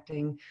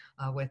connecting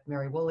with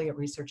Mary Woolley at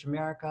Research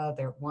America.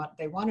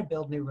 They want to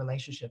build new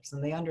relationships,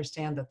 and they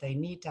understand that they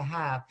need to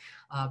have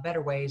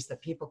better ways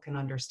that people can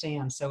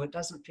understand. So it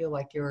doesn't feel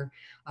like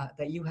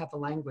that you have a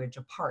language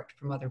apart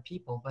from other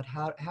people, but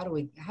how do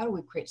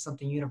we create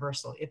something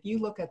universal? If you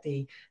look at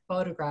the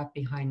photograph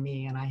behind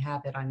me, and I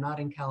have it, I'm not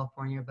in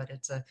California, but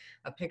it's a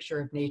picture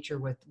of nature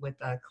with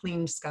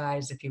clean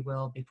skies, if you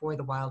will, before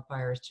the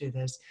wildfires to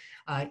this.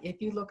 If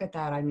you look at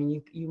that, I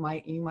mean, you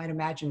might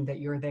imagine that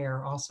you're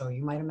there also.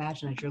 You might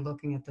imagine that you're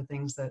looking at the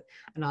things that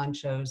Anand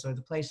shows, or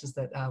the places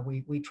that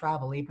we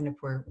travel, even if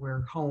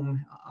we're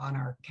home on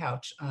our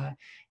couch,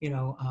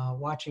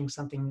 watching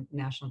something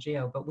National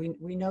Geo. But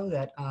we know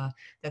that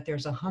that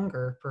there's a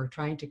hunger for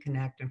trying to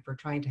connect and for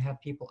trying to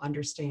have people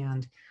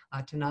understand,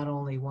 to not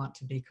only want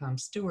to become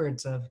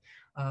stewards of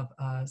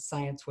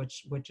science,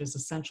 which is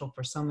essential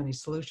for so many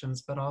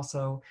solutions, but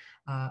also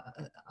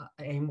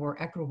a more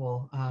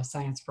equitable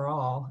science for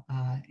all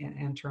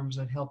in terms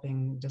of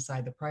helping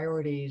decide the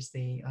priorities,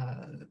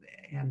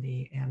 and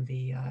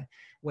the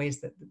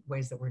ways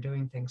that we're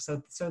doing things.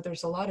 So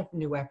there's a lot of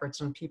new efforts,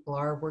 and people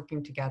are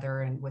working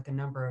together and with a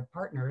number of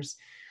partners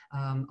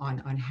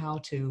on how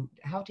to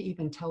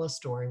even tell a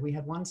story. We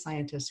had one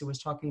scientist who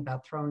was talking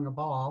about throwing a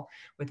ball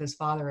with his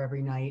father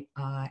every night,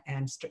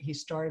 and he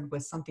started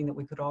with something that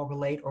we could all relate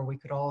relate, or we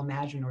could all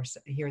imagine or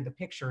hear the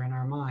picture in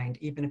our mind,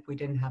 even if we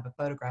didn't have a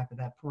photograph at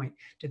that point,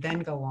 to then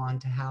go on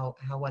to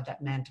what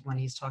that meant when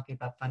he's talking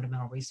about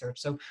fundamental research.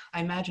 So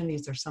I imagine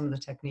these are some of the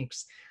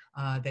techniques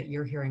that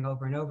you're hearing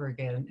over and over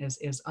again,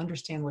 is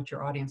understand what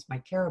your audience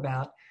might care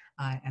about,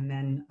 and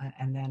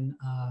then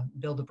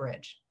build a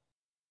bridge.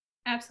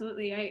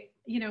 Absolutely. I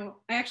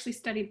actually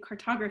studied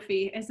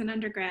cartography as an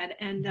undergrad,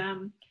 and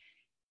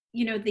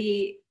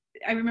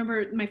I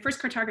remember my first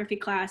cartography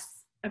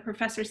class, a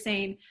professor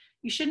saying,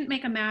 you shouldn't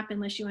make a map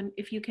unless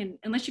you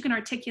can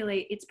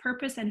articulate its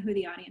purpose and who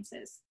the audience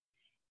is.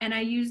 And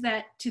I use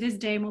that to this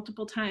day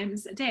multiple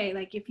times a day.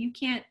 Like, if you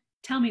can't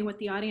tell me what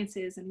the audience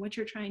is and what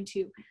you're trying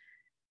to,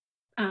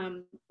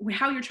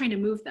 how you're trying to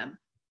move them,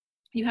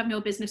 you have no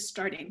business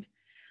starting.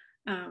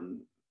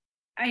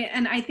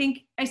 I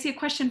think I see a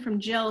question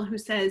from Jill who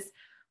says,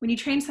 when you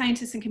train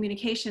scientists in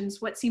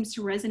communications, what seems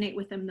to resonate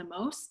with them the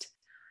most?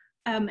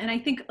 And I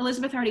think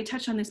Elizabeth already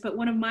touched on this, but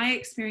one of my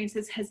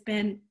experiences has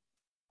been,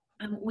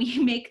 we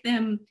make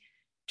them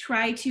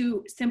try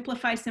to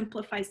simplify,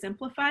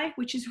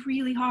 which is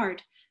really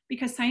hard,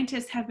 because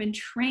scientists have been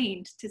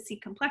trained to see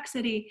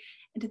complexity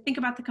and to think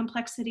about the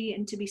complexity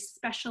and to be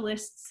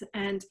specialists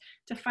and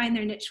to find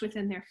their niche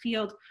within their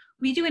field.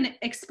 We do an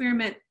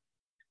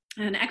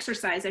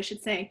exercise, I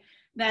should say,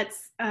 that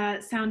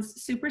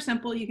sounds super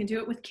simple. You can do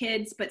it with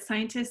kids, but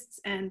scientists,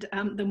 and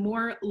the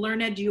more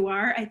learned you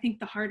are, I think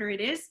the harder it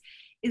is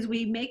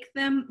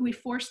we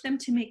force them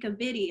to make a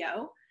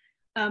video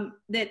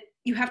that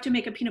you have to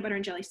make a peanut butter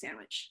and jelly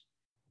sandwich.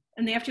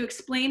 And they have to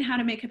explain how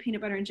to make a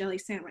peanut butter and jelly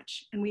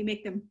sandwich. And we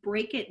make them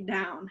break it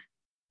down.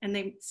 And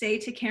they say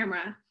to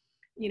camera,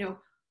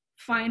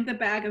 find the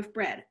bag of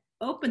bread,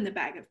 open the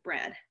bag of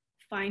bread,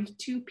 find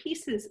 2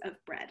 pieces of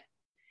bread,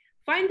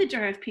 find the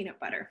jar of peanut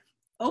butter,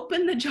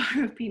 open the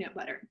jar of peanut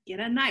butter, get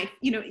a knife.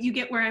 You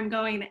get where I'm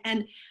going.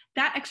 And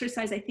that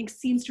exercise, I think,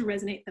 seems to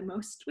resonate the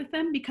most with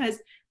them, because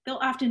they'll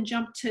often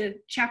jump to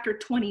chapter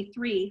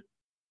 23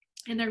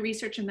 in their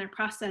research and their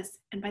process.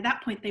 And by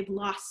that point, they've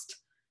lost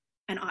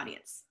an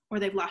audience or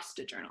they've lost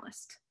a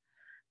journalist.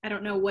 I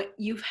don't know what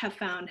you have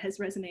found has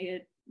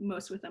resonated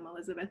most with them,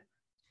 Elizabeth.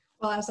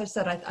 Well, as I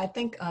said, I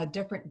think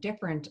different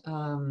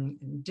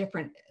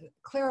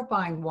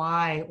clarifying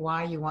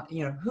why you want,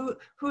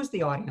 who's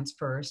the audience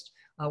first,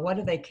 what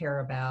do they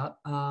care about,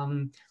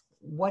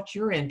 what's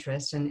your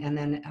interest, and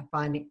then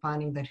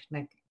finding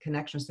the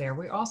connections there.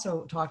 We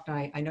also talked,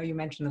 I know you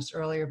mentioned this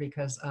earlier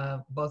because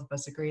both of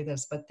us agree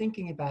this, but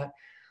thinking about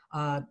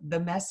the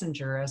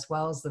messenger as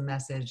well as the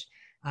message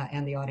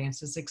and the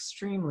audience is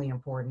extremely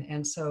important.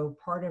 And so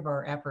part of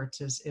our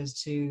efforts is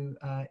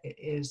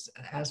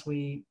as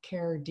we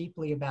care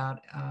deeply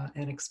about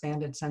an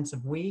expanded sense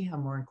of we, a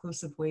more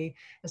inclusive we,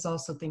 is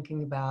also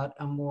thinking about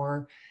a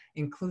more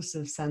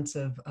inclusive sense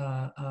of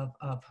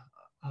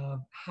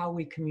how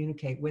we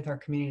communicate with our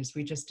communities.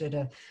 We just did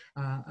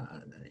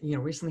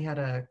recently had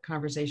a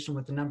conversation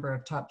with a number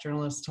of top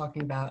journalists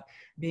talking about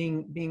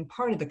being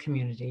part of the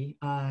community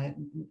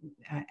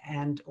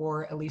and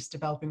or at least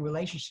developing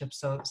relationships.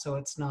 So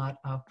it's not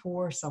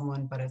for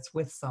someone, but it's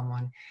with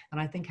someone.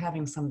 And I think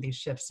having some of these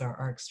shifts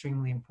are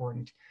extremely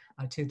important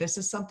too. This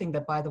is something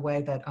that, by the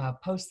way, that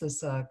post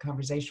this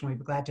conversation, we'd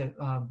be glad to,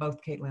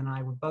 both Caitlin and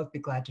I would both be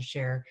glad to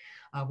share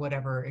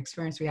whatever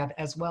experience we have,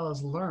 as well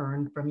as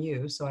learn from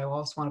you. So I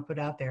also want to put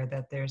out there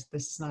that this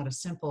is not a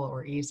simple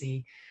or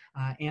easy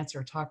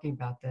answer talking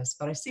about this,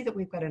 but I see that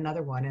we've got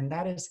another one, and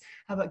that is,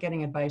 how about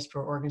getting advice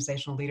for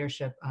organizational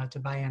leadership to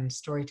buy in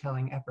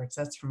storytelling efforts?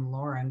 That's from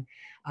Lauren.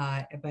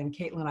 But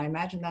Caitlin, I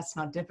imagine that's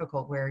not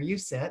difficult where you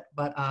sit,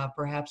 but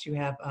perhaps you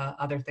have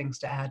other things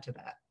to add to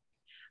that.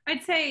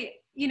 I'd say,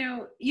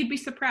 you'd be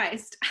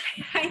surprised.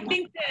 I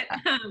think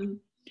that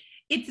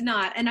it's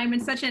not, and I'm in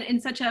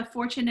such a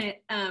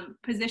fortunate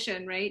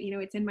position, right?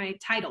 It's in my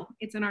title,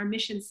 it's in our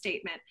mission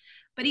statement.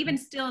 But even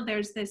still,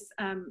 there's this.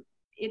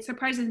 It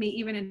surprises me,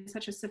 even in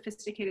such a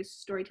sophisticated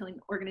storytelling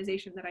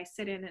organization that I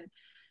sit in, and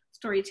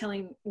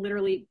storytelling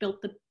literally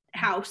built the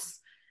house.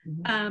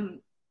 Mm-hmm.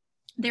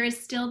 There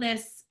is still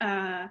this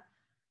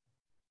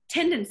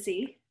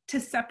tendency to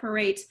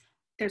separate.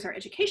 There's our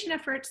education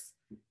efforts,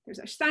 there's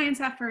our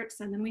science efforts,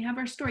 and then we have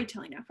our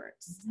storytelling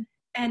efforts.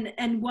 Mm-hmm.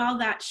 And while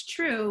that's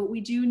true,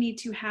 we do need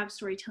to have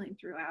storytelling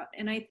throughout.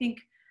 And I think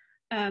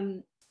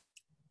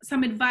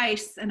some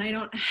advice, and I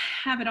don't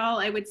have it all,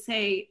 I would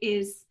say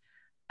is,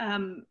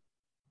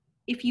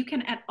 if you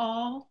can at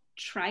all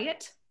try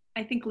it,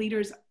 I think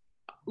leaders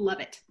love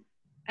it.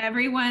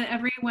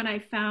 Everyone I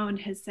found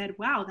has said,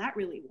 wow, that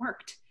really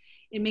worked.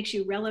 It makes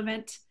you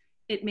relevant.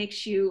 It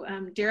makes you,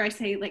 dare I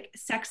say, like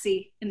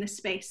sexy in the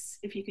space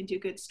if you can do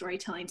good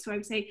storytelling. So I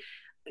would say,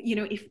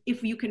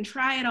 if you can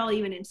try it all,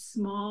 even in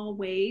small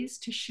ways,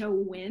 to show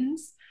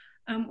wins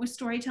with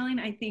storytelling,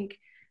 I think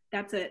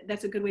that's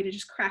a good way to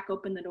just crack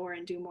open the door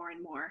and do more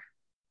and more.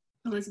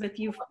 Elizabeth,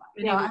 you've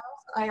been able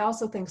I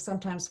also think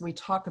sometimes we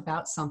talk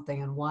about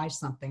something and why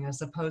something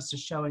as opposed to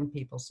showing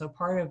people. So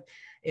part of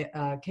it,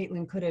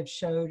 Caitlin could have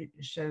showed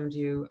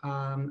you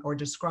or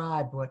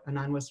described what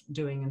Anand was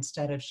doing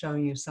instead of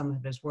showing you some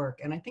of his work.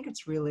 And I think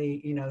it's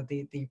really,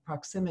 the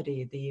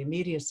proximity, the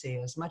immediacy,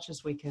 as much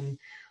as we can,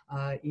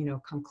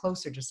 come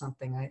closer to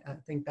something. I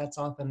think that's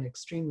often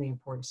extremely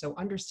important. So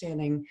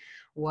understanding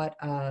what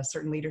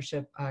certain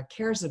leadership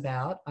cares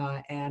about,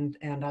 and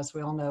as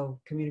we all know,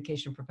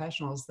 communication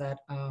professionals, that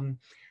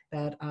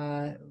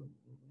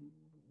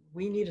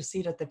we need a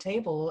seat at the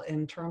table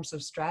in terms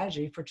of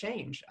strategy for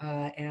change.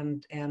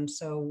 And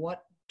so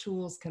what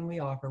tools can we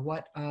offer?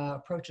 What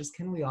approaches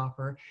can we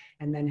offer?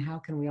 And then how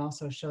can we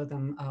also show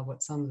them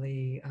what some of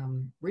the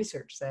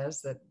research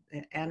says, that,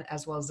 and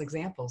as well as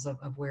examples of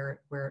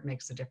where it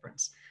makes a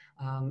difference.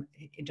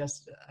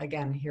 Just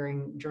again,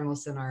 hearing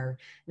journalists in our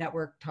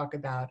network talk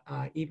about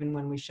even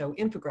when we show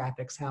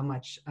infographics, how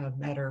much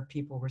better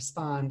people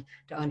respond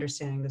to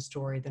understanding the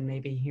story than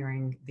maybe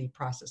hearing the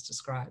process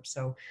described.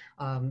 So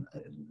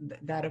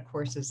that of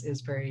course is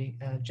very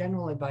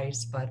general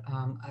advice, but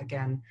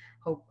again,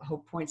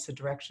 hope points the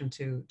direction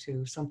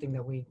to something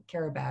that we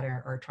care about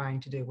or are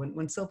trying to do.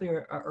 When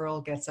Sylvia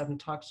Earle gets up and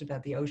talks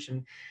about the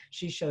ocean,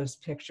 she shows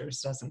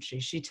pictures, doesn't she?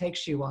 She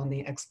takes you on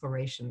the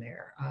exploration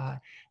there.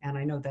 And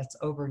I know that's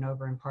over and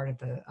over and part of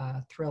the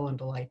thrill and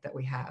delight that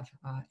we have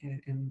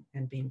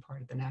in being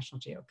part of the National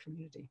Geo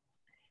community.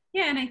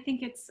 Yeah, and I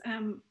think it's,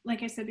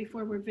 like I said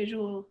before, we're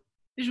visual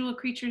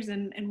creatures,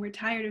 and we're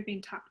tired of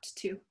being talked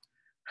to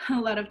a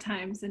lot of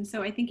times. And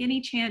so I think any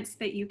chance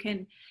that you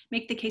can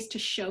make the case to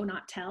show,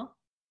 not tell,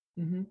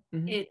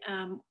 it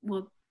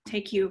will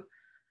take you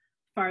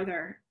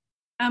farther.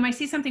 I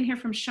see something here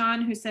from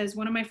Sean, who says,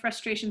 one of my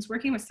frustrations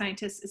working with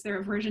scientists is their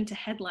aversion to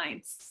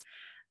headlines.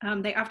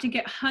 They often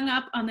get hung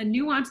up on the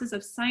nuances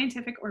of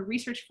scientific or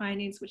research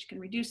findings, which can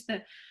reduce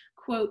the,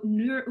 quote,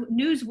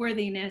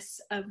 newsworthiness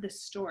of the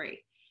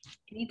story.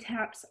 Any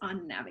tips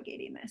on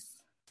navigating this?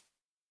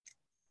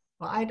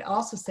 Well, I'd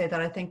also say that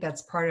I think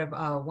that's part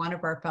of one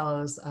of our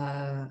fellows,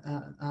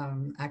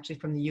 actually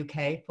from the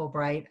UK,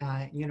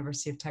 Fulbright,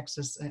 University of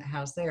Texas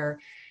house there,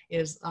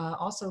 is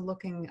also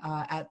looking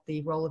at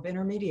the role of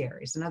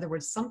intermediaries. In other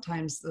words,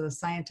 sometimes the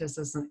scientist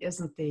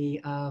isn't the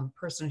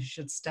person who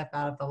should step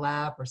out of the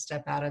lab or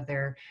step out of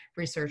their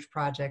research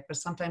project, but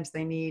sometimes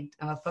they need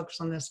folks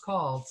on this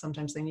call.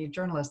 Sometimes they need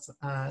journalists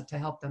to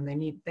help them.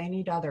 They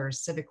need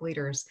others, civic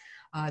leaders,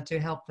 to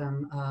help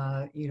them,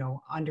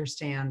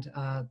 understand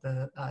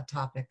the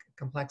topic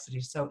complexity.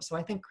 So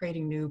I think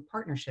creating new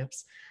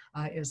partnerships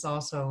is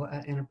also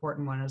an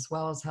important one, as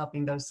well as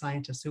helping those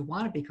scientists who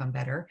want to become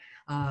better,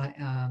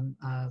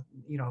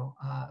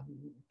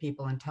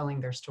 people and telling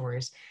their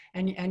stories.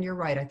 And you're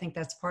right. I think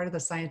that's part of the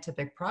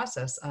scientific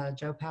process.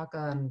 Joe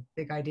Palca on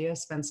Big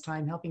Ideas spends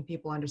time helping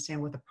people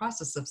understand what the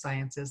process of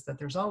science is, that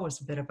there's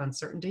always a bit of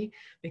uncertainty,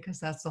 because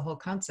that's the whole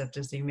concept,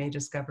 is you may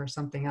discover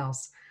something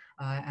else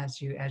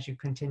as you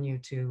continue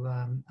to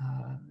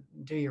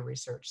do your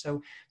research.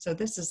 So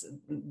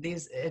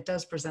it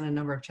does present a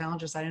number of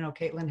challenges. I don't know,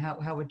 Caitlin,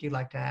 how would you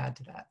like to add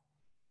to that?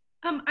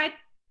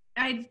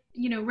 I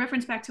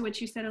reference back to what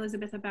you said,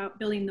 Elizabeth, about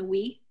building the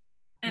we.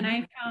 And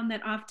I found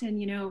that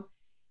often,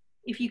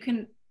 if you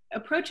can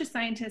approach a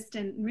scientist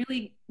and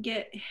really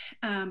get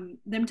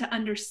them to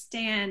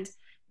understand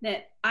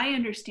that I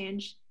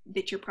understand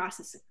that your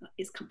process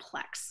is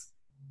complex.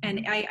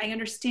 And I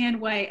understand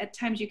why at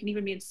times you can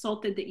even be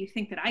insulted that you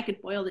think that I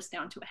could boil this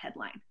down to a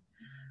headline.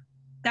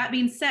 That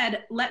being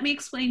said, let me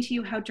explain to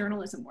you how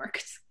journalism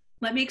works.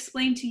 Let me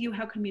explain to you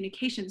how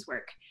communications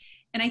work.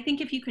 And I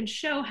think if you can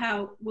show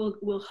how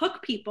we'll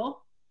hook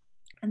people,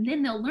 and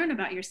then they'll learn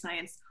about your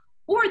science,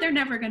 or they're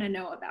never going to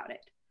know about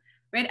it,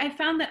 right? I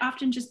found that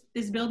often just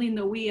this building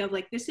the we of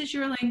like, this is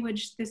your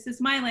language, this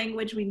is my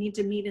language, we need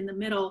to meet in the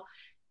middle,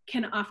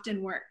 can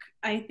often work.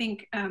 I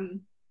think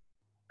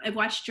I've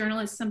watched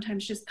journalists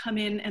sometimes just come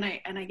in, and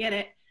I get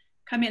it,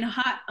 come in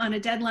hot on a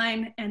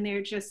deadline, and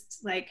they're just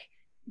like,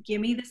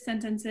 give me the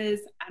sentences,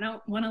 I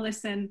don't want to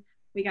listen,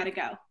 we got to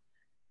go.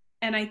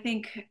 And I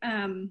think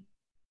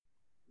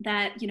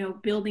that,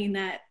 building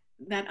that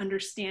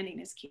understanding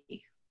is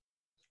key.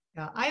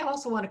 Yeah, I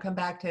also want to come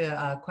back to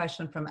a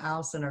question from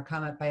Allison, or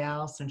comment by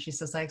Allison. She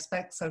says, I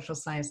expect social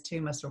science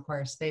too must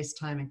require space,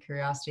 time, and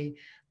curiosity.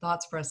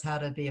 Thoughts for us how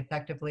to be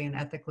effectively and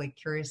ethically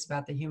curious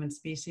about the human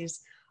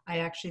species. I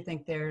actually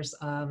think there's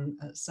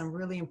some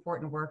really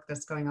important work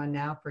that's going on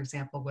now, for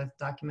example, with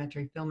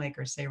documentary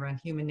filmmakers, say around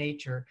human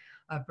nature,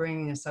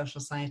 bringing a social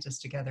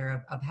scientist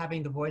together, of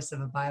having the voice of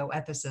a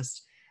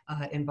bioethicist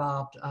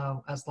involved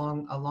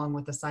along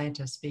with the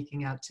scientists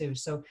speaking out too.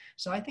 So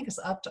I think it's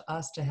up to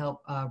us to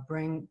help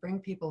bring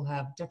people who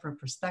have different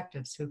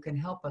perspectives, who can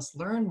help us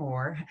learn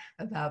more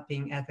about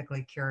being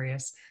ethically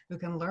curious, who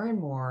can learn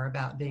more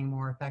about being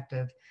more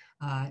effective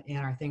in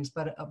our things.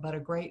 But a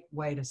great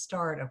way to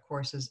start, of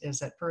course,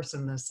 is at first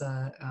in this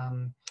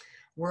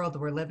world that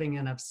we're living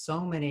in of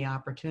so many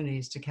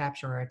opportunities to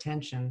capture our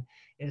attention,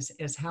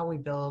 is how we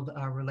build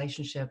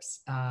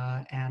relationships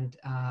and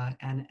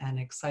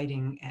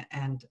exciting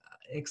and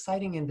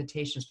exciting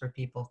invitations for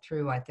people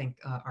through, I think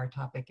our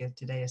topic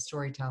today is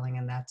storytelling,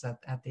 and that's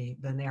at the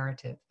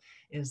narrative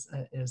is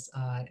as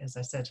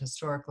I said,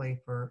 historically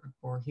for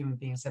human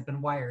beings have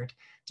been wired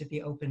to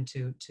be open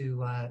to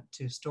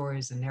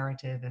stories and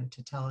narrative and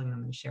to telling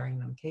them and sharing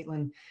them.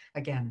 Caitlin,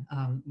 again,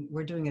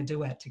 we're doing a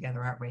duet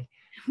together, aren't we?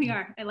 We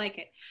are. I like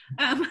it.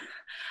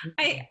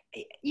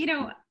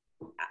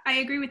 I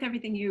agree with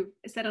everything you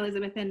said,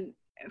 Elizabeth. And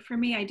for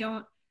me, I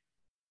don't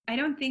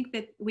think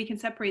that we can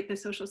separate the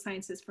social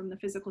sciences from the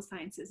physical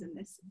sciences in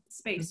this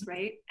space,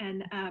 right?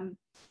 And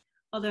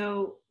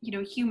although,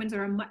 humans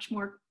are a much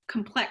more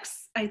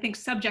complex, I think,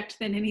 subject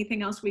than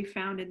anything else we've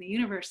found in the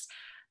universe,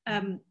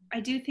 I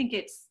do think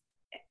it's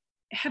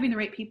having the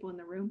right people in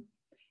the room.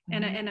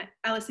 And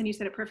Allison, you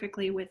said it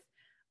perfectly with,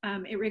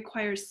 it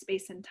requires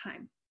space and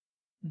time.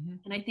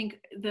 And I think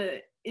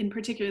in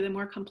particular, the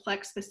more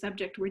complex the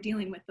subject we're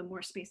dealing with, the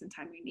more space and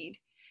time we need.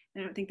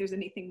 And I don't think there's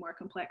anything more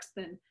complex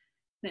than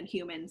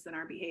humans and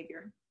our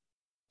behavior.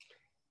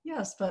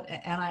 Yes,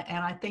 and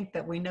I think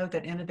that we know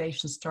that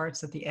innovation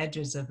starts at the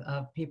edges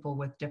of people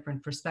with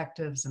different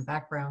perspectives and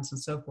backgrounds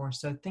and so forth.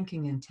 So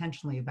thinking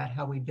intentionally about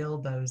how we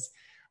build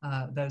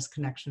those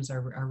connections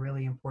are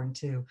really important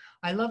too.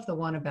 I love the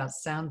one about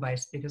sound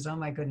bites because, oh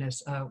my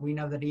goodness, we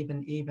know that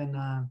even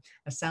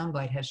a sound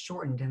bite has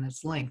shortened in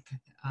its length.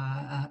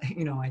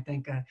 I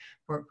think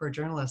for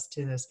journalists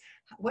to this.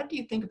 What do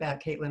you think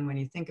about, Caitlin, when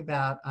you think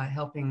about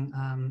helping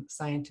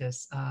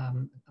scientists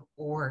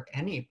or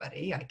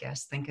anybody, I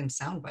guess, think in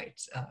sound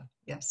bites?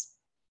 Yes.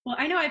 Well,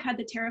 I know I've had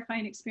the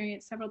terrifying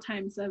experience several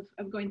times of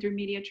going through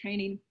media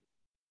training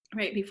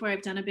right before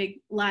I've done a big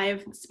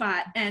live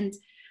spot. And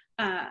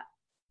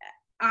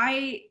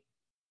I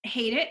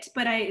hate it,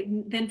 but I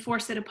then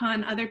force it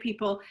upon other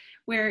people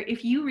where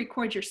if you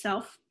record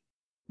yourself,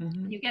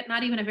 you get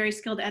not even a very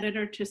skilled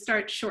editor to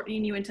start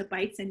shortening you into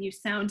bites and you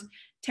sound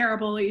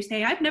terrible, or you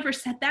say, I've never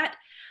said that.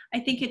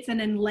 I think it's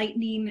an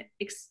enlightening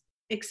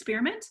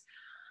experiment.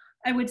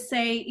 I would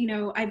say,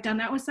 I've done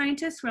that with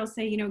scientists where I'll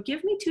say,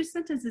 give me 2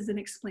 sentences and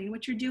explain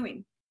what you're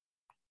doing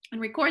and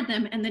record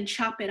them and then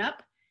chop it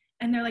up.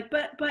 And they're like,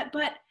 but.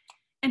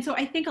 And so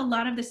I think a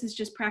lot of this is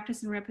just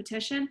practice and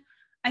repetition.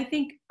 I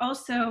think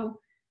also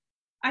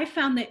I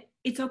found that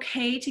it's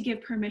okay to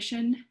give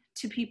permission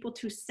to people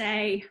to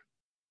say,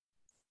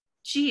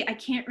 gee, I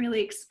can't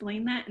really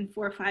explain that in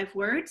 4 or 5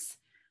 words,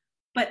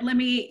 but let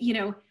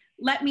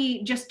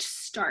me just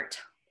start,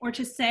 or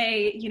to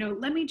say,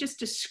 let me just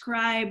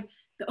describe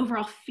the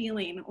overall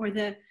feeling, or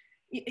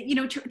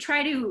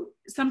try to,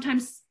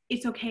 sometimes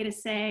it's okay to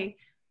say,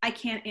 I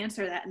can't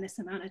answer that in this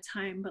amount of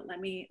time, but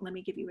let me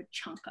give you a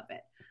chunk of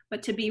it.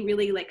 But to be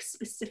really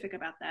specific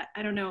about that.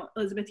 I don't know,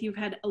 Elizabeth, you've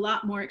had a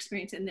lot more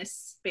experience in this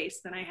space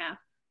than I have.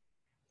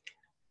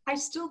 I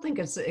still think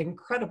it's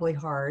incredibly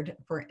hard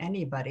for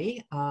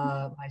anybody,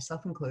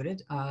 myself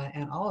included,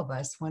 and all of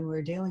us, when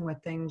we're dealing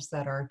with things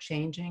that are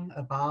changing,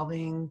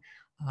 evolving,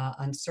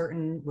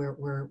 uncertain.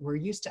 We're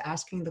used to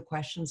asking the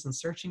questions and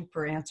searching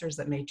for answers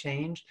that may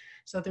change.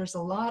 So there's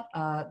a lot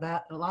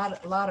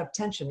of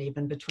tension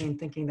even between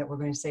thinking that we're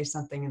going to say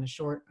something in a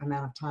short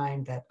amount of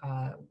time that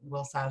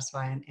will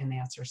satisfy an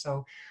answer.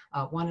 So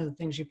one of the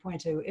things you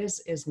point to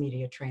is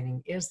media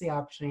training, is the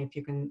opportunity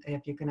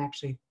if you can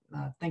actually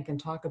think and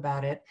talk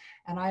about it.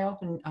 And I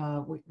often,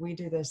 we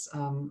do this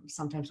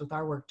sometimes with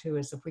our work too,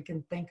 is if we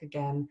can think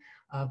again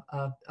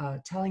of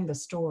telling the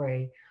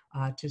story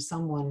to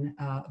someone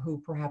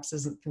who perhaps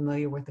isn't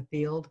familiar with the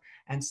field,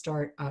 and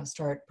start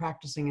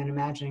practicing and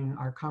imagining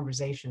our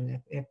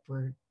conversation. If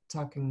we're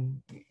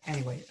talking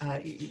anyway,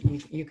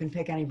 you can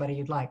pick anybody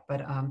you'd like,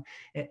 but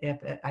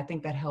I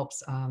think that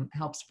helps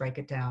break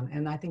it down.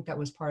 And I think that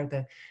was part of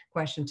the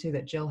question too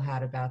that Jill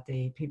had about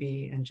the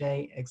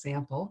PB&J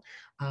example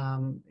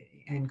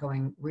and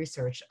going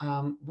research.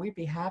 We'd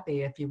be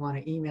happy if you want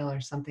to email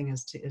or something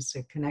is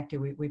to connect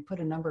you. We put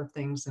a number of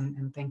things,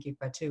 and thank you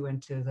Batu,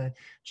 into the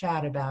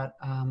chat about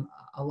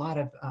a lot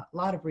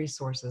of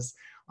resources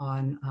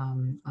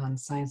on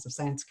science of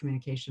science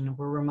communication.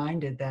 We're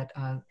reminded that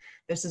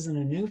this isn't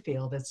a new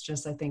field. It's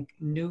just, I think,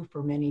 new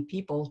for many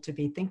people to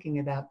be thinking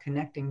about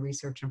connecting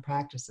research and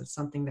practice. It's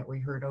something that we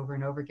heard over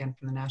and over again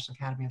from the National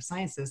Academy of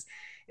Sciences,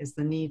 is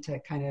the need to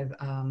kind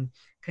of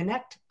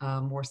connect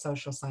more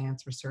social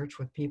science research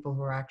with people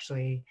who are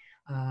actually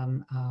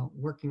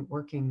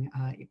working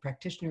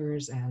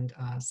practitioners and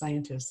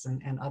scientists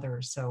and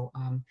others. So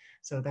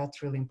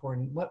that's really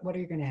important. What are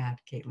you going to add,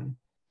 Caitlin?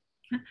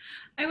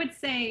 I would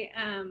say,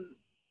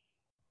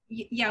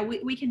 yeah,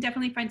 we can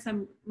definitely find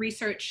some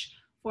research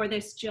for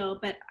this, Jill,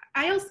 but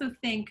I also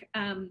think,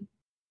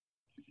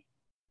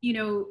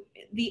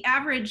 the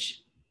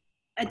average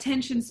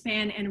attention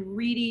span and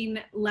reading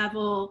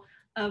level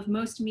of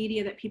most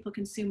media that people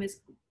consume is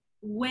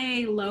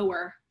way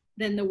lower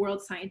than the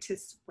world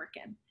scientists work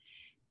in.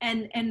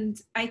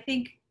 And I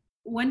think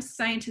once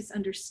scientists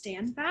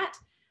understand that,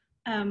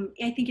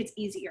 I think it's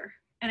easier.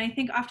 And I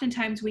think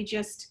oftentimes we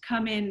just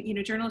come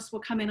in, journalists will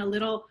come in a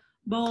little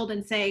bold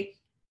and say,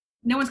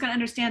 no one's going to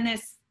understand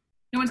this.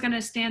 no one's going to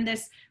understand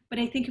this. But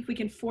I think if we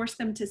can force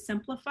them to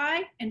simplify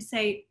and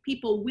say,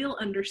 people will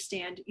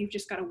understand, you've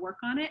just got to work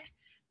on it,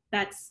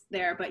 that's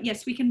there. But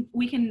yes, we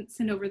can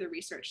send over the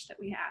research that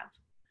we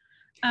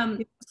have.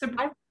 So,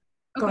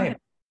 go ahead.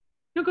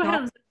 No, go ahead,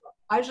 Elizabeth.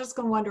 I was just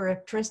going to wonder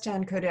if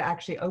Tristan could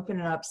actually open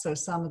it up so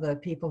some of the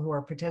people who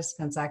are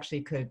participants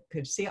actually could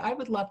see. I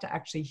would love to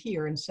actually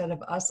hear, instead of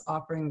us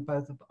offering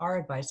both of our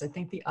advice. I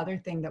think the other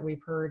thing that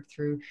we've heard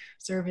through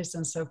surveys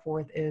and so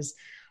forth is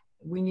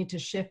we need to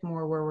shift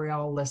more where we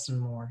all listen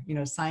more. You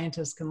know,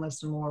 scientists can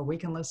listen more, we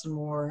can listen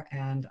more,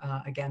 and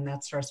again,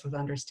 that starts with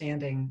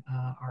understanding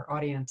our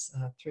audience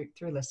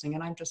through listening.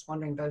 And I'm just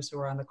wondering, those who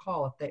are on the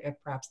call, if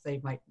perhaps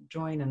they might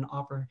join and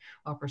offer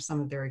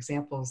some of their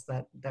examples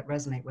that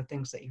resonate with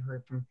things that you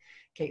heard from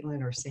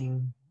Caitlin or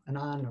seeing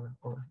Anand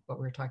or what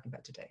we were talking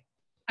about today.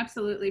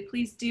 Absolutely.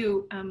 Please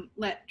do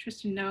let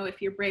Tristan know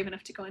if you're brave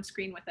enough to go on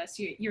screen with us.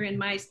 You're in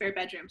my spare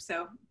bedroom,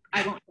 so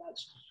I won't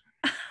judge.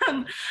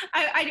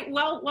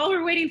 While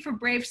we're waiting for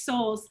brave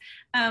souls,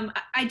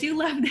 I do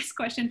love this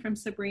question from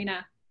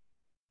Sabrina,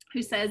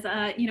 who says,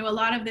 you know, a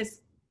lot of this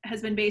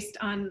has been based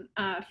on,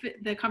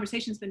 the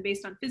conversation's been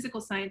based on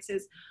physical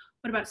sciences.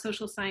 What about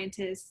social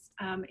scientists?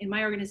 In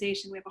my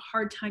organization, we have a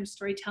hard time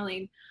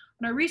storytelling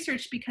on our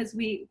research because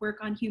we work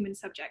on human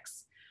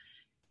subjects.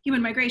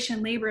 Human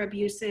migration, labor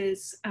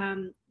abuses.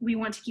 We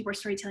want to keep our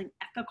storytelling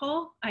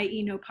ethical,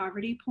 i.e. no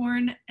poverty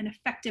porn, and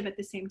effective at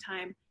the same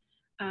time.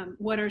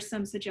 What are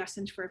some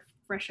suggestions for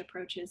fresh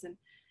approaches? And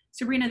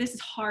Sabrina, this is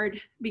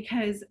hard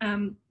because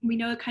we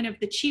know kind of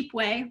the cheap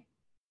way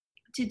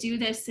to do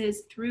this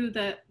is through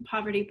the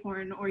poverty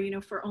porn, or, you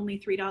know, for only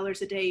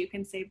 $3 a day, you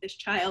can save this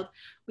child.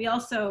 We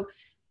also,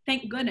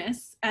 thank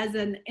goodness, as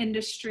an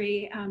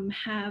industry,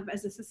 have,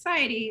 as a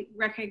society,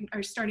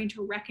 are starting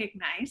to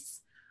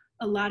recognize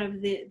a lot of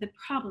the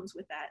problems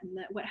with that, and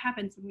that what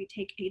happens when we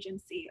take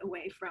agency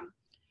away from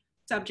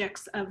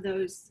subjects of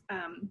those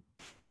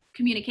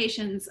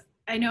communications.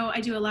 I know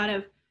I do a lot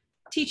of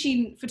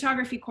teaching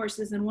photography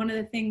courses, and one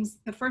of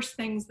the first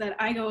things that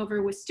I go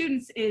over with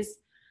students is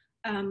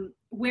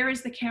where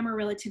is the camera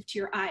relative to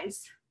your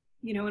eyes?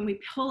 You know, and we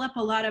pull up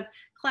a lot of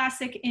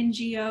classic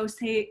NGO,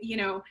 say, you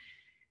know,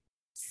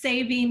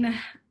 saving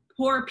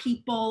poor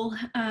people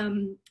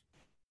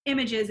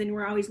images, and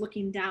we're always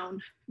looking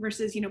down,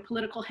 versus, you know,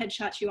 political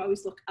headshots, you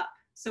always look up.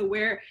 So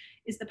where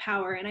is the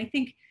power? And I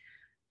think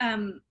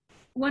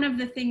one of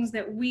the things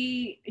that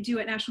we do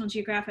at National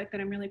Geographic that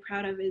I'm really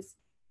proud of is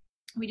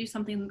we do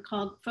something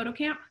called Photo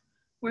Camp,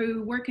 where we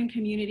work in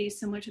communities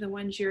similar to the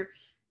ones you're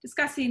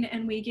discussing,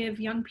 and we give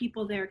young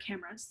people their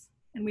cameras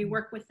and we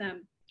work with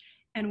them,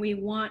 and we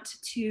want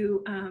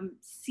to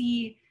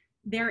see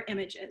their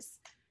images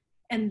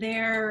and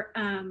their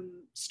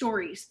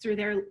stories through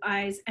their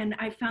eyes. And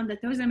I found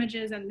that those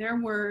images and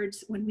their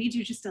words, when we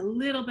do just a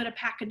little bit of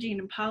packaging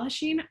and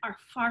polishing, are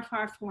far,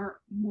 far, far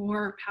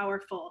more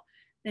powerful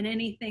than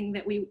anything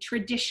that we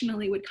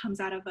traditionally would comes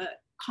out of a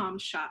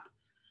comms shop.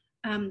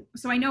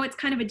 So I know it's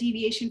kind of a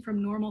deviation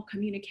from normal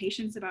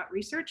communications about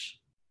research,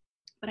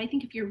 but I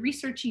think if you're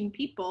researching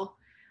people,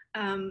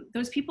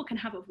 those people can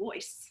have a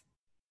voice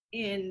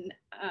in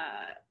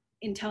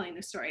telling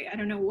the story. I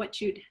don't know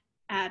what you'd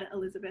add,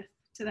 Elizabeth,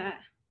 to that.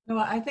 No,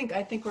 I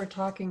think we're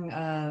talking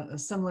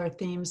similar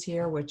themes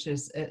here, which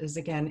is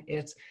again,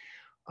 it's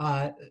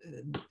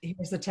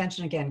here's the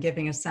tension again,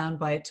 giving a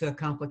soundbite to a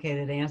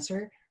complicated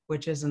answer,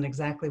 which isn't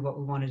exactly what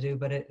we want to do,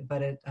 but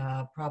it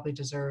probably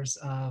deserves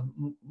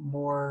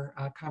more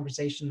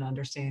conversation and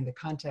understanding the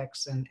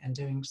context and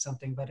doing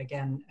something. But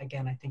again,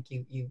 I think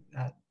you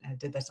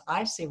did this.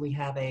 I see we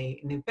have a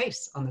new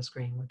face on the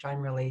screen, which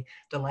I'm really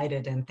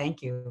delighted, and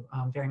thank you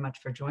very much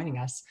for joining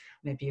us.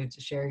 Maybe you'd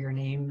share your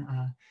name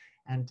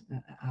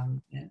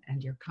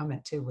and your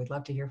comment too. We'd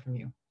love to hear from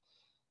you.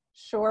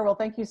 Sure. Well,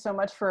 thank you so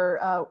much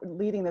for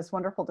leading this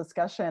wonderful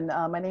discussion.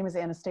 My name is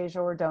Anastasia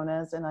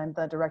Ordonez, and I'm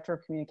the Director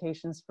of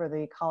Communications for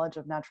the College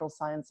of Natural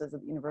Sciences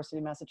at the University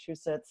of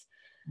Massachusetts.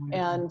 Mm-hmm.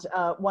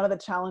 And one of the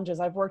challenges,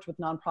 I've worked with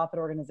nonprofit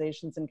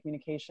organizations in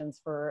communications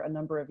for a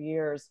number of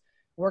years,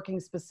 working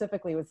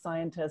specifically with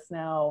scientists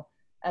now,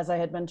 as I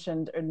had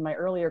mentioned in my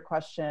earlier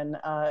question,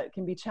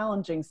 can be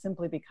challenging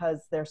simply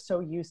because they're so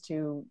used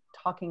to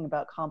talking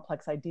about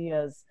complex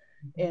ideas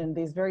in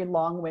these very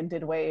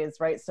long-winded ways,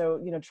 right? So,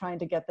 you know, trying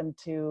to get them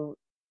to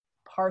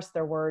parse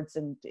their words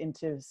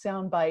into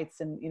sound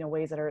bites and, you know,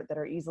 ways that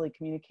are easily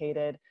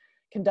communicated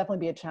can definitely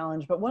be a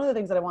challenge. But one of the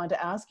things that I wanted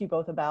to ask you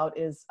both about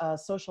is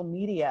social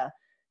media,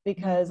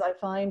 because I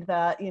find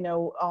that, you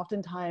know,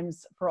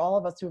 oftentimes for all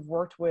of us who've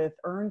worked with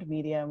earned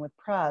media and with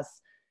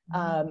press,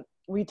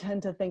 we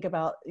tend to think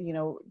about, you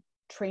know,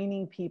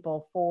 training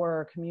people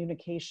for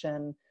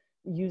communication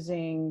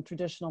using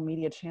traditional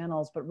media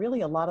channels, but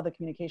really a lot of the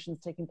communications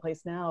taking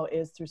place now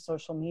is through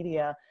social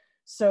media.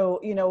 So,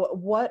 you know,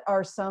 what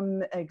are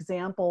some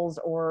examples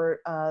or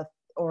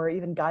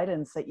even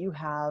guidance that you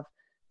have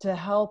to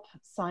help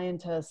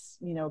scientists,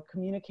 you know,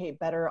 communicate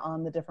better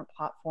on the different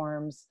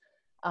platforms,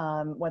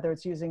 whether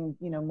it's using,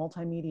 you know,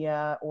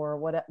 multimedia or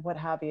what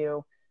have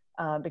you,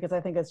 because I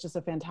think it's just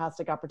a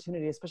fantastic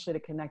opportunity, especially to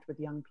connect with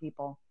young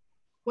people.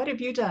 What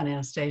have you done,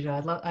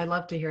 Anastasia? I'd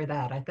love to hear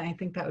that. I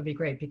think that would be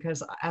great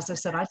because, as I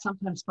said, I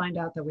sometimes find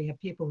out that we have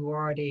people who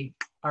already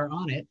are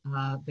on it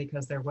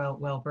because they're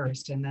well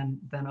versed, and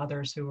then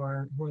others who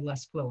are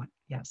less fluent.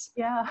 Yes.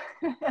 Yeah.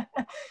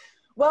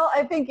 Well,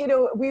 I think,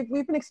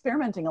 we've been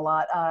experimenting a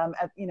lot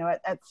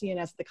at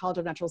CNS, the College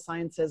of Natural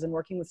Sciences, and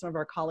working with some of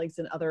our colleagues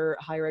in other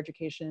higher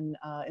education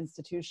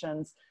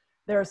institutions.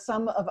 There are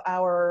some of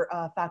our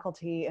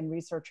faculty and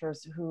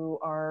researchers who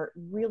are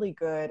really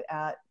good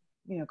at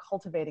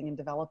cultivating and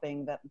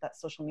developing that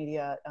social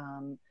media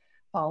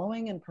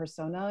following and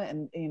persona,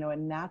 and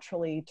and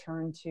naturally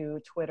turn to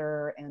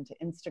Twitter and to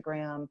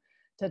Instagram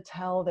to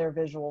tell their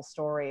visual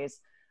stories.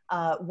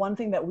 One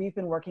thing that we've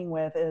been working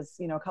with is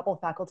a couple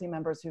of faculty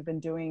members who've been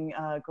doing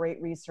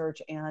great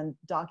research and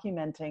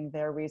documenting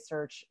their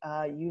research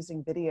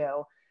using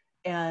video,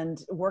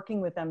 and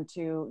working with them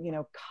to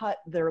cut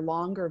their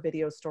longer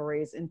video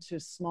stories into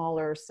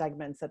smaller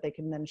segments that they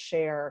can then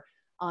share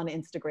on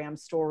Instagram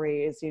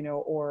stories,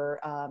 or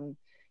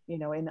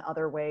in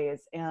other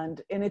ways.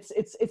 And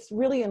it's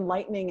really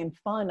enlightening and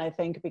fun, I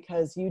think,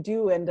 because you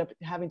do end up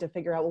having to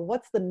figure out, well,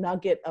 what's the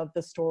nugget of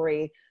the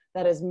story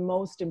that is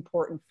most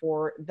important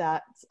for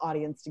that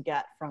audience to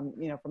get from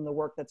the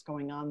work that's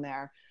going on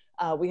there.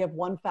 We have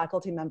one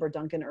faculty member,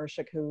 Duncan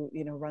Urshik, who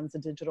runs a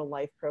Digital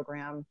Life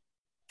program,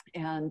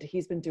 and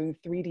he's been doing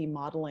 3D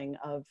modeling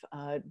of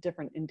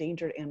different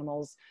endangered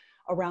animals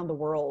around the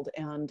world.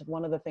 And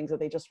one of the things that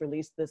they just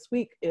released this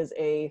week is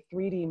a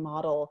 3D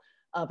model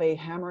of a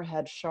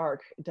hammerhead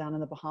shark down in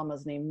the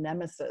Bahamas named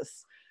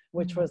Nemesis,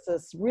 which was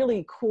this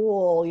really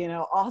cool,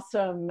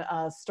 awesome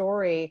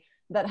story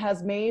that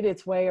has made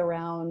its way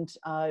around,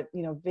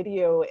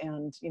 video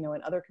and,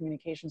 and other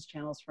communications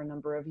channels for a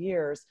number of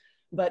years.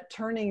 But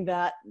turning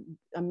that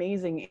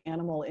amazing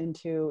animal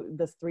into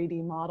this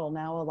 3D model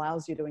now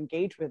allows you to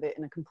engage with it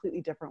in a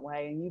completely different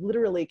way. And you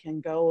literally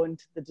can go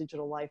into the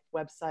Digital Life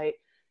website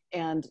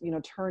and,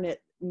 turn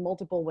it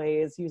multiple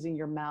ways using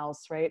your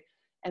mouse, right?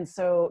 And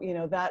so,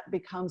 that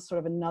becomes sort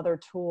of another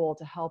tool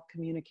to help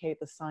communicate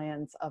the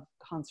science of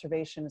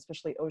conservation,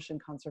 especially ocean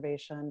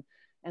conservation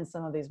and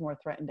some of these more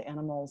threatened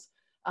animals.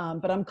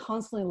 But I'm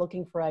constantly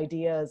looking for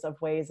ideas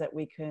of ways that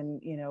we can,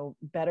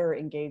 better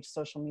engage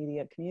social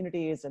media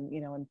communities and,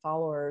 and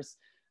followers,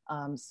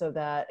 so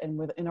that,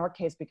 and in our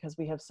case, because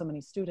we have so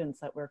many students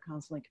that we're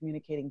constantly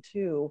communicating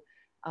to,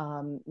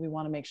 we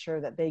want to make sure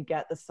that they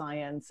get the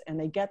science and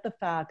they get the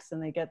facts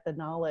and they get the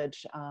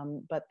knowledge,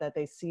 but that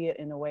they see it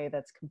in a way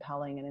that's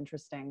compelling and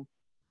interesting.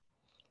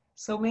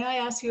 So may I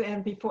ask you,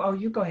 and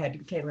you go ahead,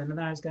 Caitlin, and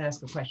then I was going to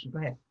ask a question. Go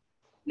ahead.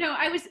 No,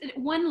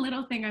 one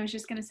little thing I was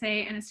just going to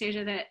say,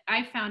 Anastasia, that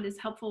I found is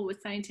helpful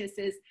with scientists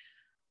is,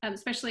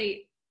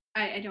 especially,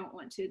 I don't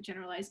want to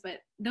generalize, but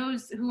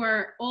those who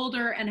are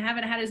older and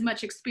haven't had as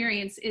much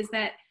experience, is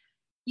that,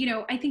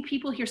 I think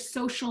people hear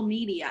social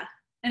media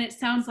and it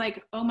sounds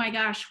like, oh my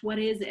gosh, what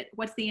is it?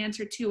 What's the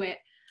answer to it?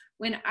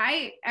 When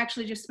I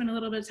actually just spent a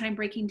little bit of time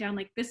breaking down,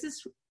 like, this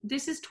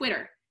is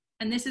Twitter,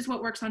 and this is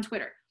what works on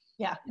Twitter.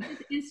 Yeah. This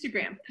is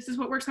Instagram. This is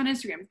what works on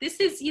Instagram. This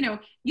is,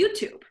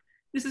 YouTube.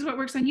 This is what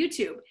works on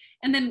YouTube.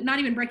 And then not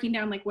even breaking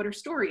down, like, what are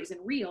stories and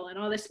reel and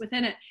all this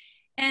within it.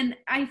 And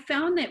I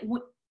found that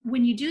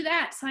when you do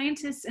that,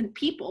 scientists and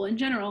people in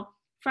general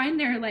find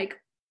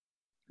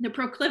the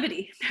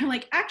proclivity. They're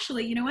like,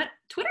 actually, you know what?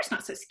 Twitter's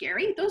not so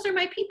scary. Those are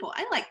my people.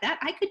 I like that.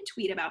 I could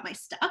tweet about my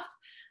stuff.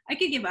 I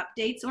could give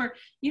updates, or,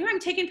 I'm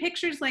taking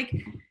pictures like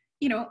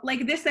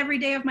this every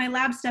day of my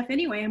lab stuff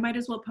anyway. I might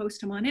as well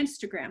post them on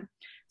Instagram.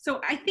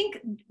 So I think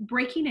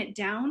breaking it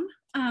down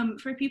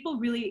for people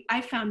really, I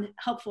found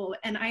helpful.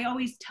 And I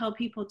always tell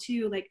people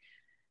too, like,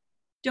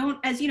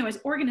 as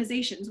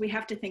organizations, we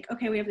have to think,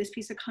 okay, we have this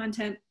piece of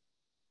content.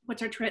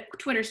 What's our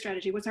Twitter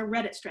strategy? What's our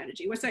Reddit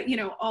strategy? What's our,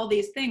 all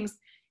these things.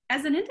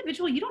 As an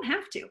individual, you don't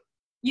have to.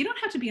 You don't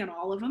have to be on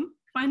all of them.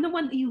 Find the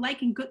one that you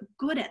like and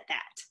good at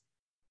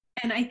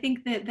that. And I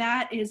think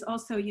that is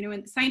also,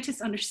 and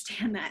scientists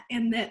understand that,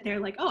 and that they're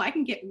like, oh, I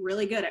can get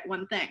really good at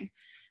one thing.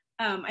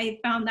 I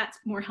found that's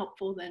more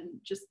helpful than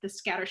just the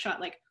scattershot,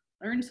 like,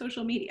 learn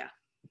social media.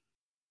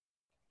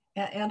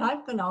 And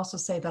I'm going to also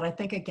say that I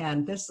think,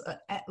 again, this,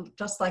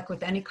 just like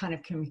with any kind of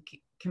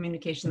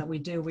communication that we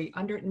do, we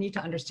need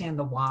to understand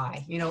the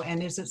why,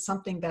 and is it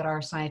something that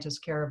our scientists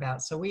care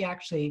about? So we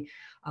actually,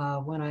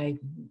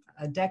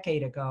 a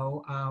decade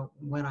ago,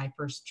 when I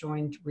first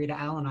joined Rita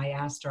Allen, I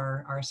asked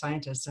our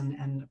scientists,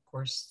 and of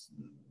course,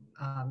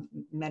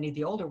 many of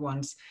the older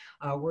ones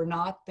were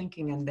not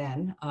thinking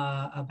then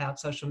about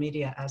social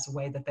media as a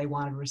way that they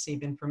wanted to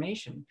receive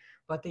information.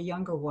 but the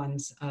younger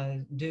ones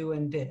do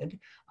and did.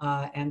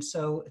 And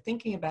so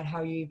thinking about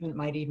how you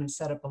might even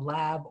set up a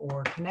lab,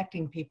 or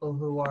connecting people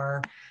who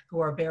are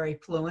very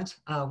fluent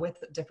with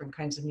different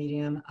kinds of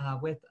medium,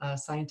 with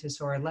scientists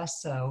who are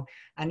less so,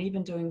 and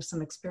even doing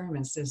some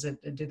experiments.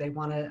 Do they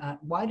want to,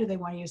 why do they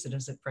want to use it?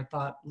 Is it for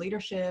thought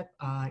leadership?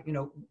 You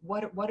know,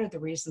 what are the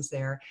reasons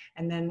there?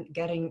 And then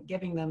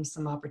giving them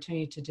some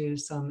opportunity to do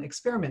some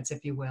experiments,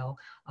 if you will,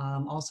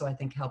 also I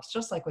think helps.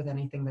 Just like with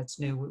anything that's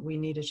new, we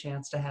need a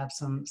chance to have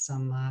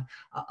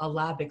a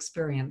lab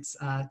experience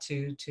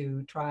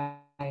to try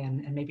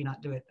and maybe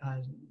not do it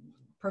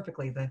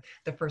perfectly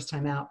the first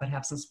time out, but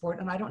have some support.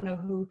 And I don't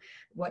know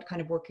what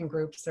kind of working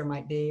groups there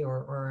might be,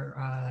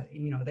 or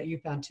you know, that you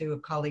found too,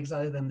 of colleagues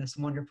other than this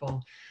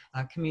wonderful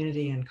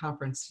community and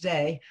conference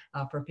today,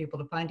 for people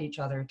to find each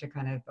other to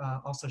kind of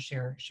also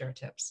share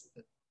tips.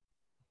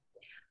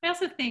 I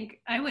also think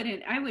I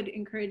would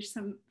encourage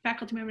some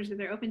faculty members, if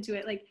they're open to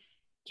it, like,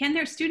 can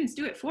their students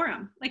do it for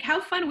them? Like, how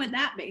fun would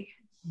that be?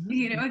 Mm-hmm.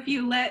 You know, if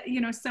you let,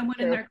 you know, someone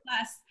in their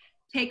class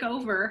take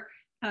over,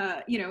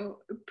 you know,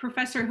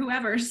 Professor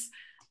whoever's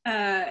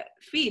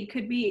feed,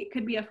 could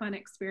be a fun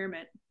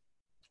experiment.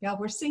 Yeah,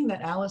 we're seeing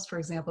that Alice, for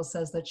example,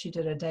 says that she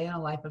did a day in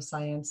a life of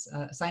scientist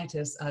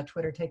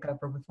Twitter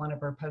takeover with one of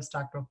her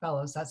postdoctoral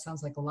fellows. That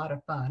sounds like a lot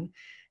of fun,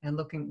 and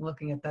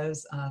looking at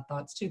those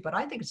thoughts too. But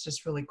I think it's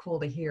just really cool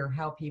to hear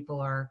how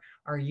people are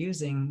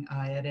using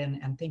it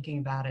and thinking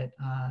about it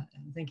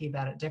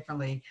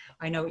differently.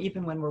 I know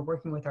even when we're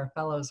working with our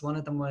fellows, one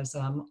of them was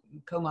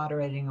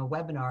co-moderating a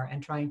webinar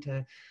and trying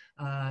to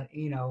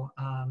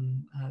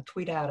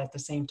tweet out at the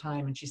same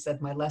time. And she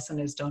said, "My lesson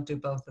is don't do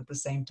both at the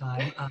same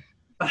time."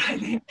 But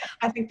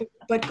I think,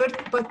 but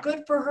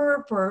good for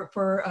her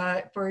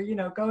for you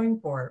know, going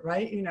for it,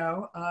 right? You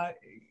know,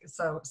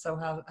 so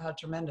how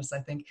tremendous, I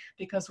think,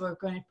 because we're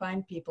going to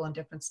find people in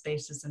different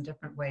spaces in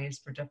different ways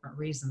for different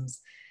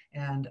reasons.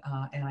 And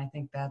I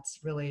think that's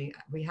really,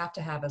 we have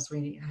to have, as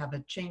we have a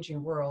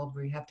changing world,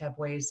 we have to have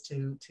ways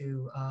to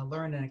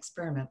learn and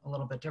experiment a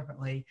little bit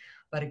differently.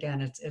 But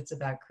again, it's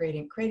about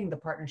creating the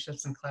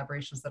partnerships and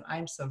collaborations that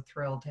I'm so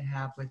thrilled to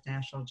have with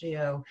National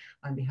Geo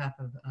on behalf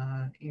of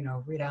you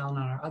know, Rita Allen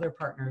and our other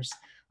partners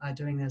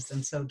doing this,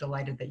 and so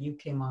delighted that you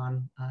came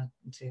on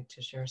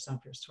to share some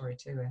of your story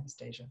too,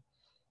 Anastasia.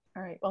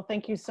 All right. Well,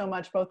 thank you so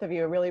much, both of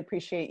you. I really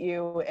appreciate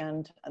you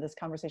and this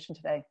conversation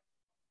today.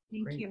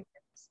 Thank you.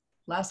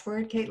 Last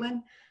word,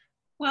 Caitlin?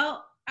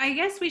 Well, I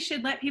guess we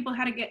should let people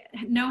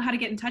know how to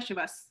get in touch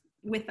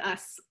with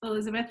us,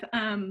 Elizabeth.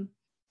 And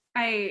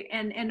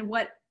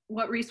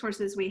what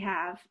resources we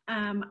have.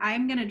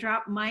 I'm going to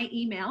drop my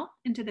email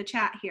into the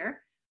chat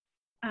here,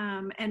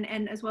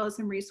 and as well as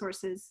some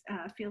resources.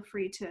 Feel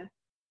free to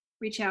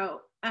reach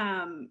out,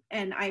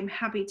 and I'm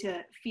happy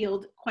to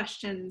field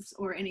questions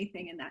or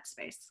anything in that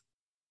space.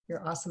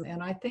 You're awesome.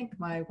 And I think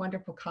my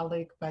wonderful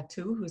colleague,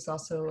 Batu, who's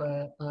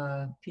also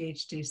a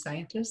PhD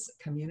scientist,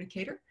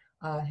 communicator,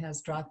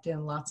 has dropped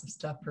in lots of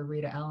stuff for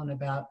Rita Allen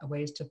about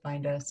ways to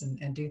find us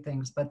and do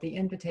things. But the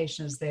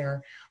invitation is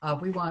there.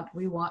 We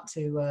want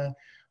to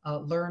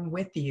learn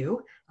with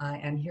you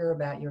and hear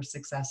about your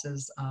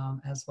successes,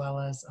 as well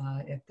as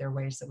if there are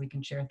ways that we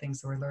can share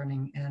things that we're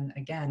learning. And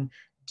again,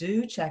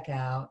 do check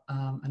out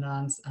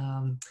Anand's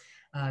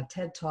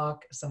TED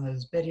Talk, some of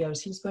his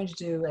videos. He's going to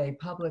do a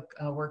public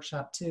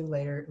workshop too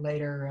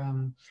later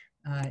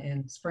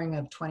in spring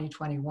of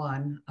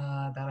 2021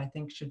 that I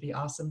think should be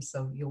awesome.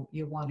 So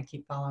you'll want to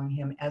keep following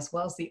him, as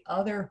well as the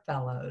other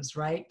fellows,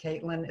 right,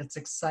 Caitlin? It's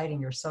exciting.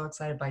 You're so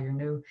excited by your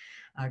new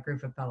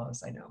group of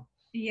fellows, I know.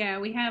 Yeah,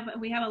 we have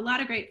a lot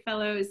of great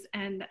fellows,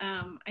 and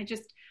I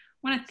just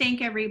want to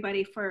thank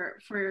everybody for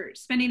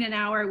spending an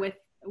hour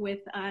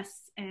with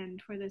us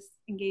and for this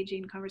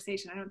engaging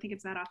conversation. I don't think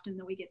it's that often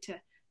that we get to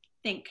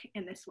think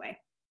in this way.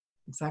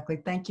 Exactly.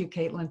 Thank you,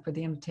 Caitlin, for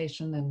the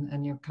invitation,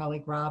 and your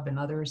colleague Rob and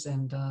others,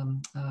 and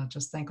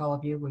just thank all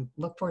of you. We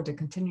look forward to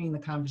continuing the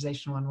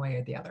conversation one way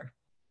or the other.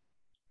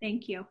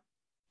 Thank you.